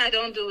one thing I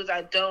don't do is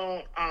I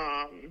don't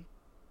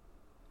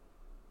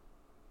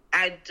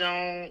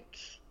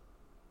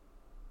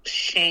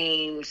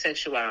shame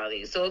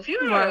sexuality. So if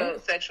you're a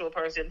sexual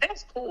person,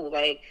 that's cool.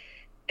 Like,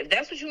 if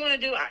that's what you want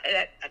to do,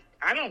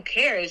 I don't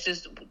care. It's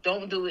just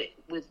don't do it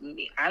with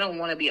me. I don't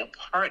want to be a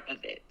part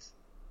of it.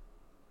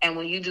 And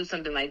when you do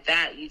something like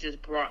that, you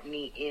just brought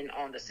me in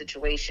on the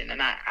situation, and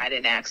I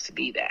didn't ask to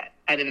be that.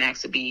 I didn't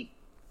ask to be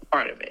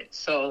part of it.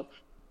 So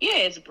yeah,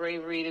 it's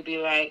bravery to be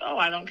like, "Oh,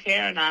 I don't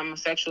care, and I'm a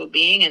sexual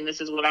being, and this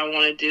is what I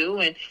want to do."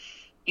 And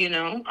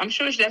I'm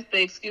sure that's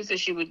the excuse that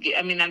she would get.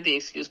 I mean, not the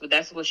excuse, but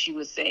that's what she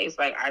would say. It's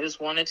like, I just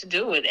wanted to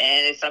do it,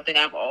 and it's something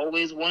I've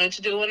always wanted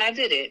to do, and I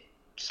did it.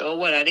 So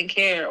what? I didn't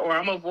care. Or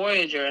I'm a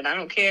voyager, and I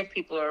don't care if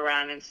people are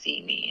around and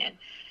see me.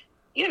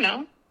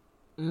 And,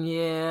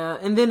 Yeah,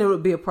 and then it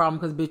would be a problem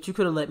because, bitch, you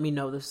could have let me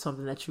know this is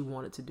something that you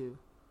wanted to do.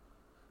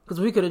 Because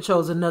we could have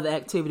chose another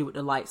activity with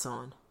the lights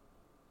on.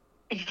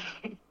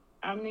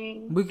 I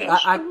mean,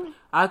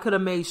 I could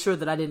have made sure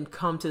that I didn't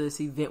come to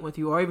this event with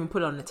you or even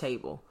put it on the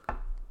table.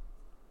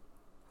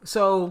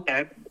 So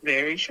that's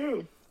very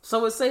true.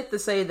 So it's safe to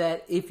say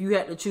that if you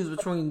had to choose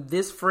between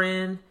this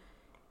friend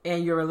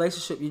and your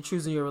relationship, you're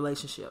choosing your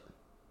relationship.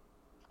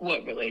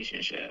 What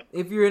relationship?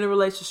 If you're in a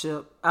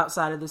relationship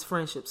outside of this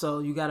friendship, so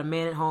you got a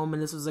man at home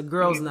and this was a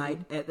girls' night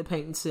at the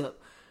Paint and Sip,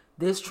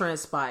 this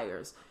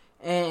transpires,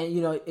 and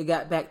it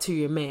got back to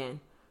your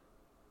man,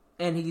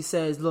 and he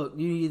says, "Look,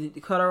 you either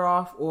cut her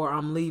off or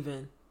I'm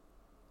leaving."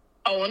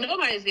 Oh, well,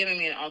 nobody's giving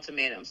me an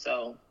ultimatum,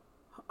 so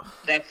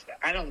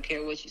I don't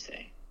care what you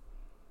say.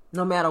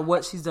 No matter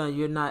what she's done,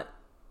 you're not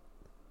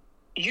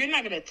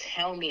gonna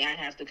tell me I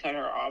have to cut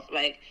her off.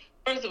 Like,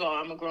 first of all,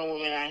 I'm a grown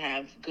woman. I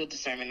have good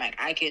discernment. Like,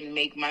 I can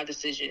make my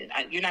decision.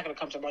 You're not going to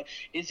come to me,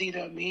 it's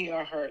either me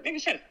or her.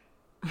 Nigga, shut up.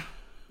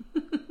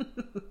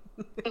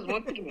 Because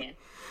once again,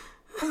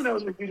 who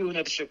knows what you do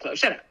at the strip club?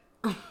 Shut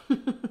up.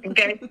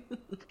 Okay?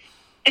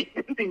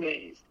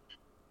 Anyways.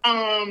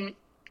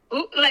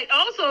 Like,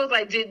 also,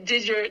 like,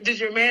 did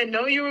your man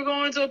know you were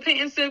going to a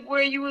Paint and Sip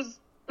where it was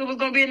going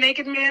to be a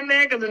naked man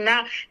there? Because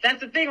now, that's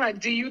the thing. Like,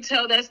 do you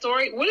tell that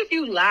story? What if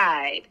you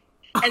lied?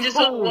 And just,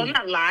 well,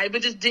 not lie,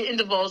 but just didn't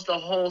divulge the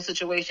whole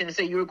situation and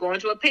say you were going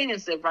to a Paint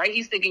and Sip, right?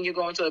 He's thinking you're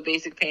going to a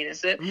basic Paint and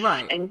Sip.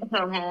 Right. And you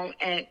come home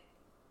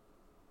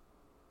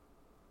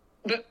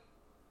but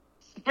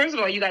first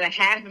of all, you got a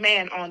half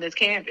man on this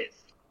canvas.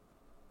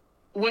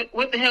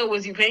 What the hell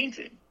was you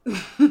painting?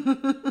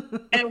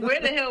 And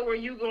where the hell were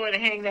you going to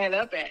hang that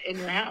up at in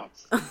your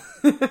house?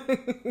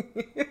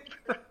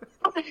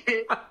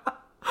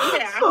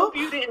 Yeah, I hope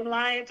you didn't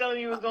lie and tell him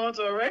you was going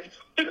to a restaurant,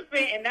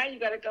 and now you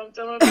got to come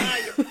tell him now.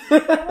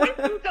 If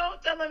you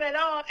don't tell him at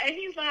all, and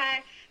he's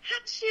like,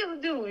 "How's Sheila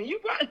doing?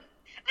 I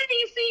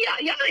didn't see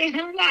y'all ain't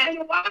heard that in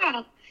a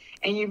while."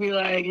 And you be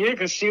like, "Yeah,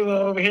 because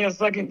Sheila over here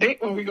sucking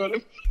dick when we go to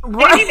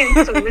right."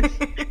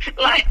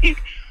 Like,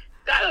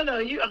 I don't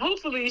know.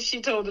 Hopefully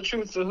she told the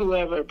truth to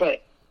whoever,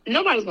 but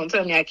nobody's gonna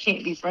tell me I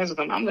can't be friends with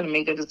him. I'm gonna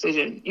make a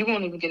decision. You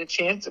won't even get a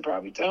chance to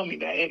probably tell me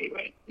that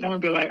anyway. And I'm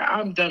gonna be like,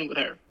 I'm done with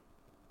her.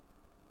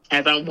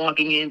 As I'm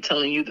walking in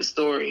telling you the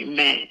story,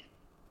 man.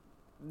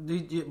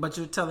 But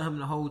you're telling him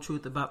the whole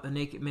truth about the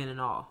naked men and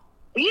all.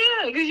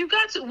 Yeah, because you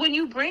got to, when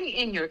you bring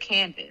in your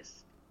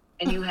canvas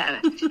and you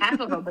have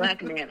half of a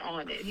black man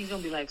on it, he's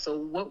going to be like, so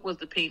what was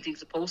the painting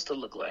supposed to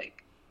look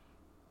like?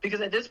 Because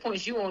at this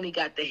point, you only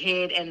got the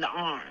head and the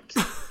arms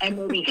and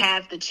maybe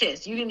half the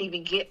chest. You didn't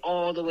even get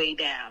all the way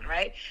down,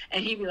 right?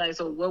 And he'd be like,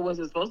 so what was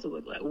it supposed to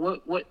look like?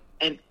 What?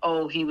 And,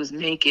 he was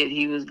naked.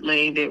 He was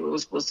laying there. We were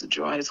supposed to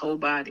draw his whole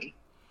body.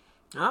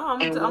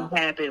 What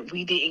happened?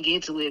 We didn't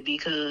get to it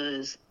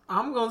because...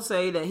 I'm going to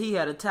say that he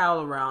had a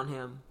towel around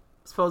him.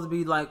 It's supposed to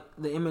be like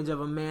the image of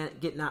a man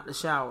getting out the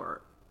shower.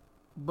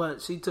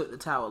 But she took the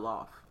towel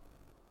off.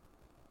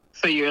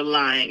 So you're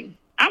lying.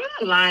 I'm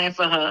not lying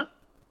for her.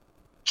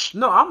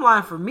 No, I'm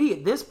lying for me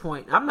at this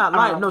point. I'm not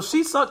lying. No,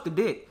 she sucked the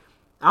dick.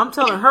 I'm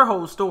telling her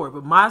whole story.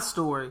 But my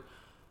story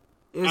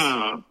is...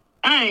 I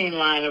ain't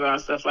lying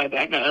about stuff like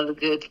that. I got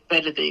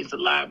better things to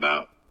lie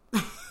about.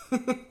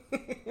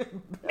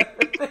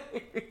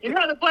 You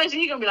know the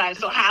question, you're gonna be like,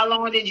 so how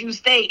long did you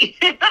stay?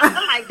 Like,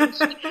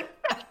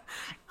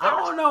 I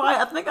don't know.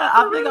 I think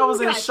I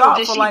was in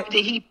shock for like.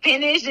 Did he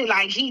finish it?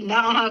 Like he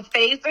numb her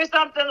face or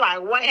something?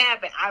 Like what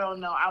happened? I don't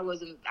know. I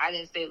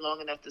didn't stay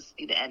long enough to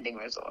see the ending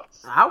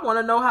results. I want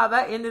to know how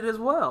that ended as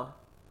well.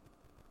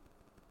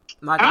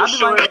 Like I'm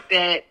sure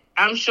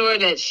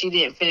that she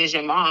didn't finish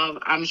him off.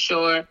 I'm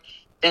sure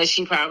that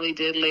she probably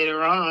did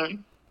later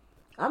on.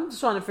 I'm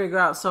just trying to figure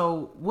out,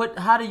 so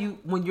how do you,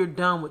 when you're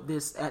done with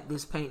this, at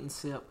this Paint and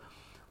Sip,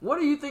 what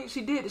do you think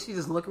she did? Did she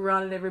just look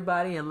around at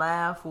everybody and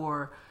laugh,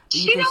 or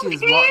do you think she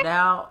just walked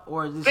out,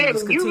 or did she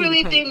just continue you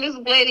really to paint? Think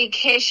this lady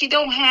cares? She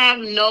don't have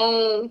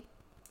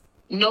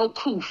no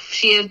coof.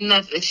 She has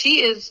nothing.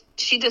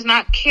 She does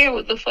not care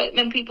what the fuck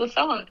them people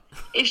thought.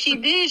 If she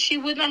did, she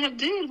would not have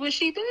did what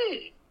she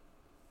did.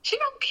 She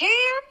don't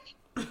care.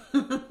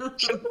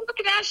 She's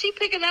looking out. She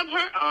picking up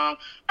her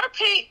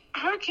paint.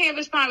 Her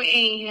canvas probably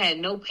ain't had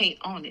no paint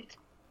on it.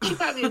 She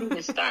probably didn't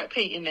even start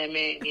painting that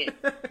man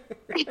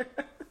yet.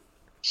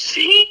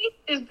 She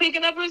is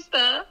picking up her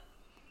stuff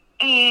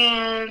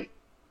and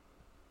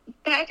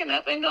packing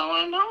up and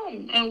going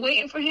home and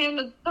waiting for him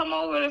to come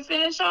over to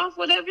finish off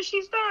whatever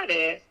she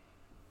started.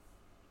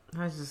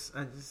 I just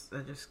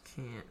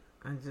can't.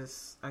 I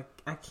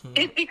can't.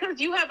 It's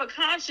because you have a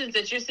conscience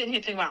that you're sitting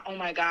here thinking about, oh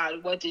my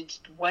God,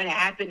 what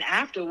happened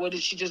after? What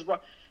did she just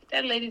walk?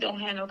 That lady don't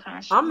have no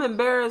conscience. I'm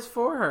embarrassed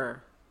for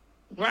her.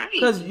 Right.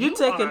 Because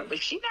but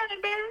she's not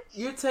embarrassed.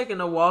 You're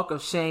taking a walk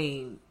of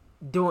shame,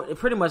 doing it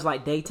pretty much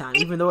like daytime,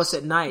 even though it's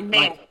at night.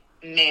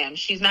 Ma'am,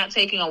 she's not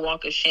taking a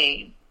walk of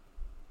shame.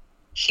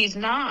 She's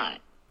not.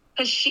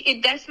 Because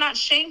that's not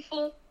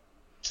shameful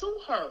to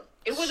her.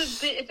 It would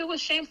have been, if it was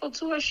shameful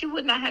to her, she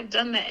would not have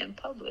done that in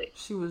public.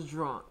 She was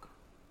drunk.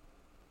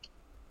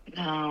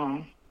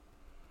 No.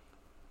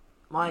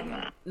 Like,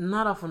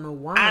 not off of no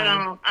wine. I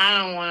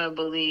don't want to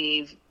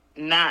believe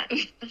not. I'm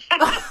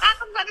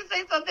about to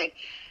say something.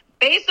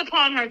 Based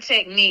upon her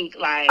technique,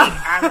 like,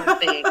 I don't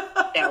think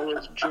that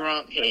was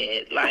drunk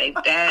head. Like,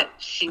 that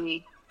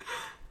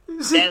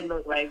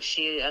looked like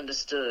she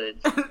understood.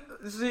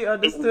 She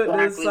understood exactly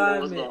the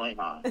assignment. What was going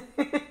on.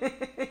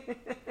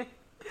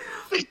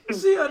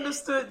 She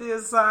understood the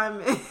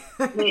assignment.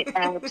 They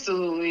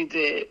absolutely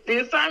did. The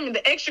assignment,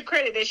 the extra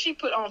credit that she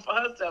put on for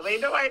herself.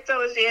 Ain't nobody tell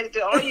her she had to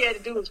do. All you had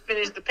to do was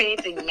finish the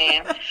painting,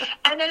 ma'am.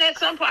 And then at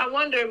some point, I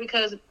wonder,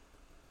 because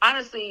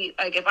honestly,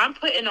 like if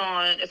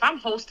I'm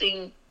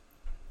hosting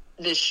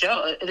this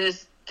show,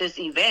 this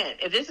event,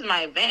 if this is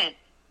my event,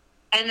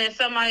 and then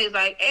somebody's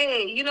like,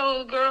 "Hey, you know,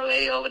 the girl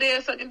lady over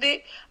there sucking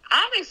dick,"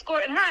 I'm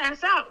escorting her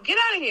ass out. Get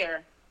out of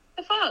here.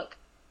 The fuck.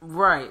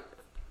 Right.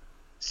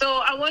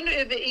 So I wonder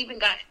if it even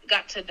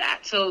got to that.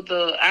 So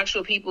the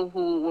actual people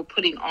who were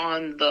putting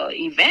on the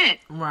event,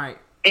 right,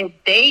 if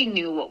they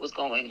knew what was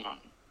going on.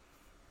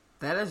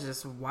 That is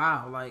just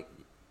wow. Like,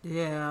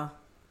 yeah.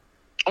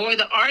 Or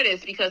the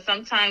artist, because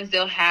sometimes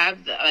they'll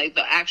have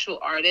the actual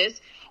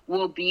artist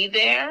will be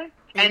there,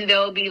 and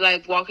they'll be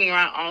like walking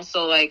around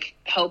also like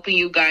helping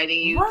you, guiding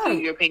you through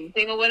your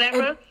painting or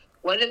whatever.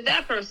 What if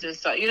that person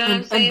saw? You know what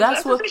I'm saying? And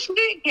that's what she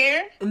didn't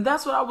care. And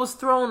that's what I was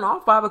thrown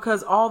off by,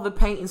 because all the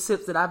paint and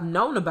sips that I've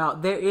known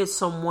about, there is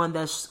someone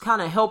that's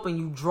kind of helping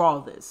you draw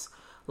this.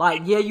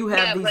 Like, you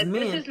have these men.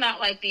 This is not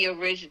like the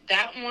original.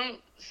 That one.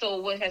 So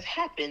what has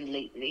happened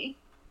lately?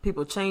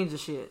 People change the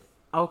shit.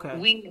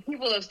 Okay.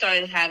 People have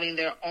started having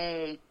their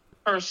own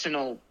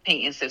personal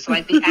paint and sips,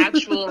 like the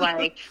actual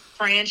like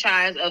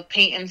franchise of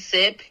paint and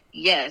sip.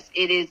 Yes,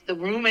 it is. The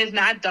room is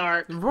not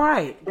dark.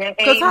 Right. There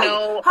ain't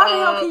no how the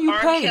hell can you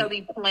R. paint?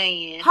 Kelly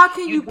playing. How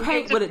can you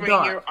paint with it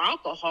dark? Your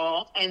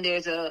alcohol, and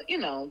there's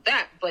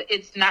that, but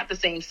it's not the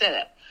same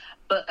setup.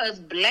 But us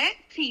black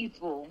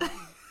people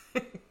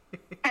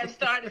have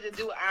started to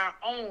do our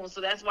own,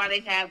 so that's why they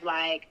have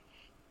like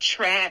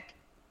trap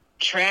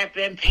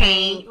and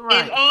paint.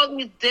 Right. There's all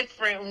these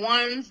different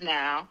ones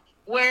now,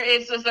 where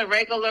it's just a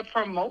regular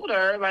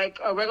promoter, like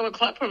a regular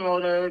club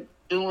promoter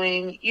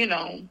doing,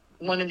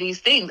 one of these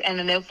things. And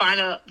then they'll find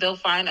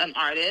an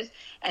artist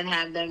and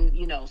have them,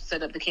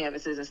 set up the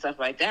canvases and stuff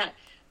like that.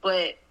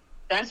 But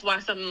that's why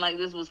something like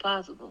this was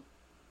possible.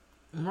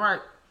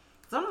 Right.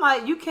 So I'm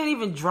like, you can't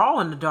even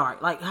draw in the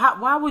dark. Like,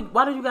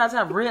 why do you guys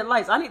have red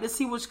lights? I need to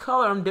see which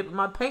color I'm dipping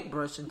my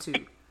paintbrush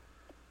into.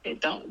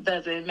 It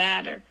doesn't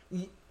matter.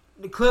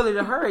 Clearly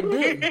to her, it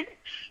didn't.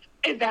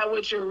 Is that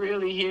what you're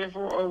really here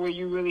for, or were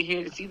you really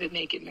here to see the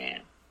naked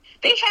man?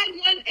 They had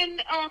one in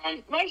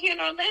right here in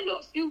Orlando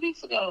a few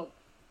weeks ago.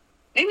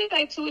 Maybe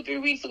like 2 or 3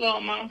 weeks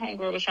ago. My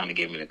homegirl was trying to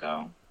get me to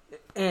go.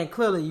 And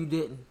clearly you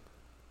didn't.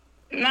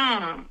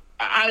 Nah.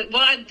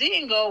 I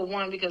didn't go,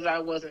 one, because I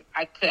wasn't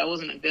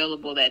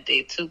available that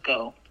day to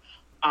go.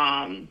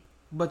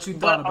 But you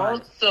thought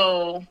about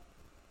it.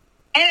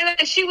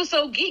 And she was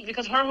so geeked,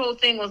 because her whole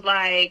thing was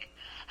like,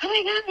 "Oh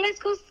my God, let's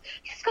go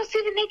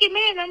see the naked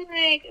man." I'm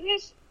like,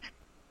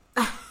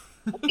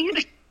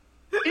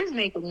 there's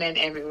naked men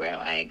everywhere.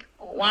 Like,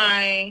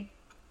 why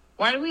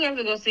do we have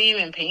to go see him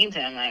and paint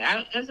him?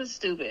 Like, this is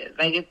stupid.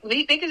 Like, if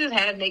they could just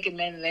have naked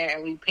men in there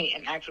and we paint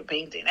an actual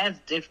painting, that's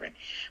different.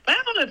 But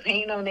I don't want to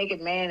paint no naked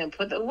man and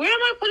where am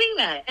I putting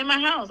that? In my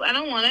house. I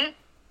don't want it.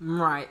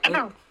 Right.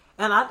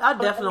 And I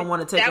definitely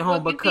want to take it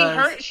home,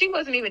 because she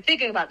wasn't even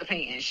thinking about the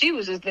painting. She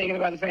was just thinking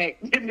about the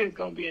fact that there's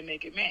going to be a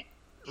naked man.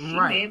 She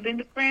may have been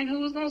the friend who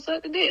was going to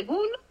suck the dick.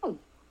 Who knows?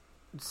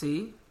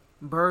 See?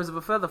 Birds of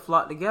a feather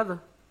flock together.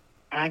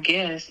 I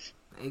guess.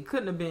 It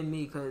couldn't have been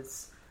me,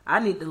 because I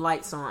need the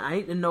lights on. I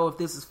need to know if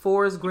this is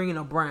forest green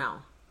or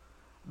brown.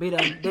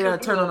 They'll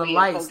turn on the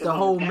lights, the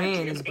whole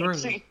man is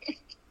green.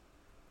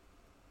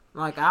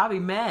 Like, I'll be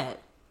mad.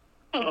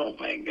 Oh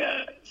my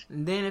God.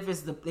 And then if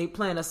they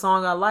playing a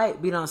song I like,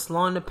 be done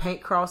slowing the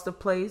paint across the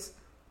place.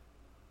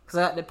 Because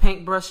I got the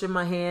paintbrush in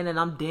my hand and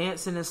I'm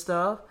dancing and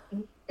stuff.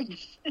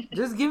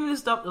 Just give me the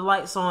stuff, the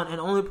lights on, and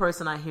the only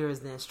person I hear is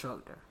the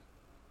instructor.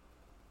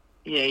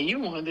 Yeah, you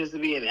want this to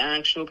be an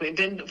actual paint.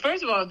 Then,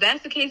 first of all, if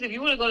that's the case, if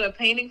you want to go to a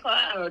painting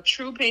class or a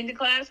true painting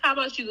class, how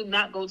about you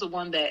not go to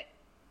one that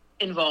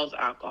involves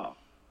alcohol?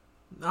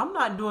 I'm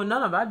not doing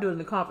none of it. I do it in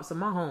the comfort of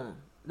my home.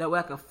 That way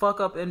I can fuck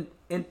up in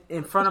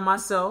front of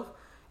myself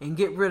and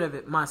get rid of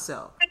it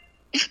myself.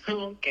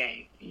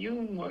 Okay.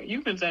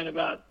 You concerned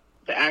about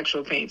the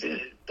actual painting.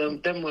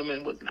 Them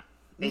women was not.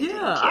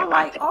 Yeah, I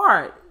like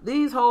art.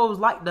 These hoes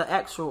like the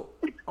actual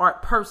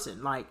art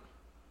person. Like,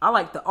 I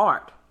like the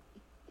art.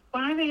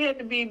 Why they had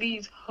to be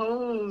these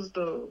hoes,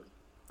 though?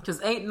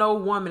 Because ain't no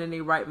woman in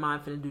their right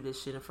mind finna do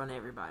this shit in front of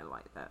everybody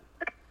like that.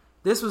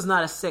 This was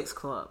not a sex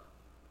club.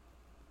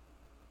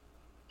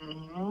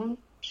 Mm-hmm.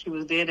 She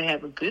was there to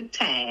have a good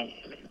time.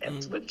 And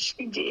that's what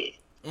she did.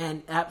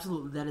 And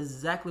absolutely, that is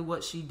exactly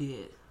what she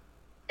did.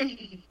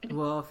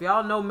 Well, if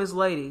y'all know Miss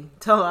Lady,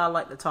 tell her I'd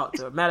like to talk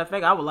to her. Matter of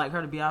fact, I would like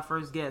her to be our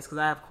first guest, because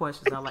I have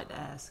questions I'd like to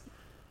ask.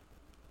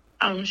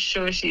 I'm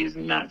sure she's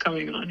not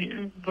coming on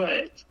here,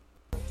 but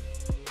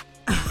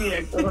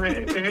yeah, go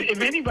ahead.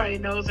 If anybody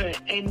knows her,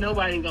 ain't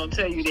nobody gonna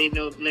tell you they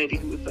know the lady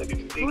who was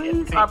sucking the dick.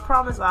 Please, I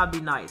promise I'll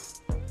be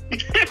nice.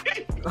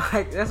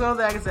 Like, that's the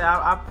only thing I can say.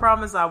 I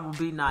promise I will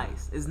be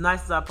nice. As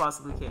nice as I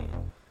possibly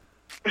can.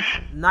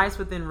 Nice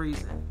within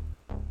reason.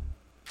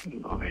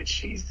 Lord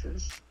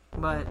Jesus.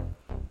 But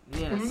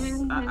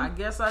yes, I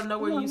guess I know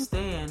where you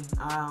stand.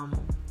 I'm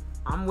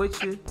I'm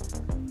with you.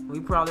 We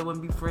probably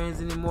wouldn't be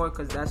friends anymore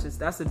because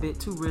that's a bit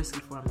too risky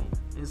for me.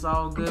 It's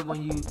all good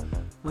when you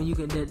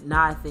can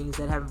deny things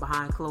that happen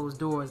behind closed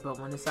doors, but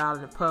when it's out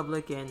in the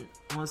public and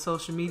on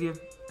social media,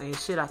 ain't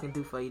shit I can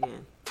do for you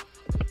then.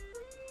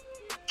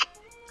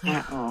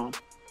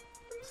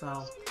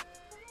 So,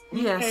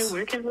 yes. Okay,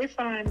 where can we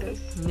find us?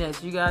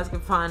 Yes, you guys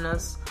can find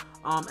us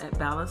at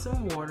Balance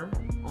and Water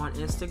on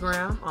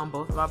Instagram.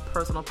 Both of our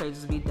personal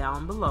pages will be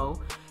down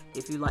below.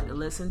 If you like to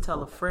listen,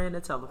 tell a friend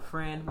to tell a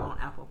friend. We're on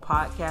Apple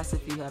Podcasts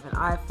if you have an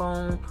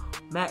iPhone,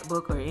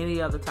 MacBook, or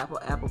any other type of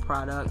Apple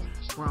product.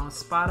 We're on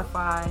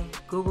Spotify,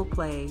 Google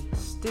Play,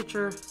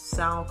 Stitcher,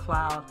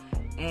 SoundCloud,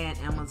 and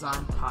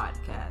Amazon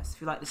Podcasts. If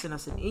you'd like to send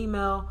us an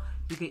email,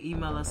 you can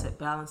email us at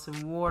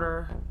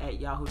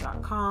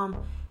balanceandwater@yahoo.com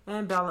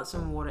and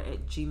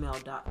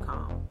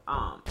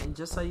balanceandwater@gmail.com. And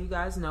just so you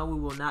guys know, we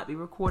will not be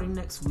recording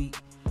next week.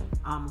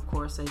 Of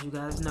course, as you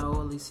guys know,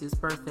 Alicia's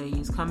birthday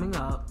is coming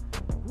up.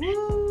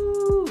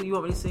 Woo! You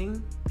want me to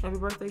sing happy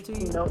birthday to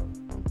you? Nope.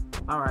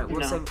 Alright,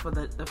 we'll save it for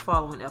the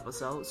following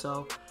episode.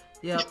 So,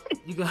 yeah,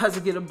 you guys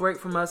will get a break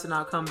from us and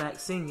I'll come back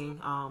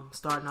singing,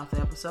 starting off the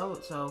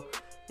episode. So,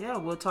 yeah,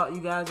 we'll talk to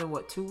you guys in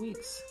 2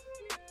 weeks?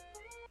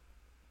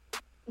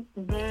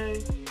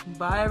 Bye.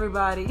 Bye,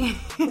 everybody.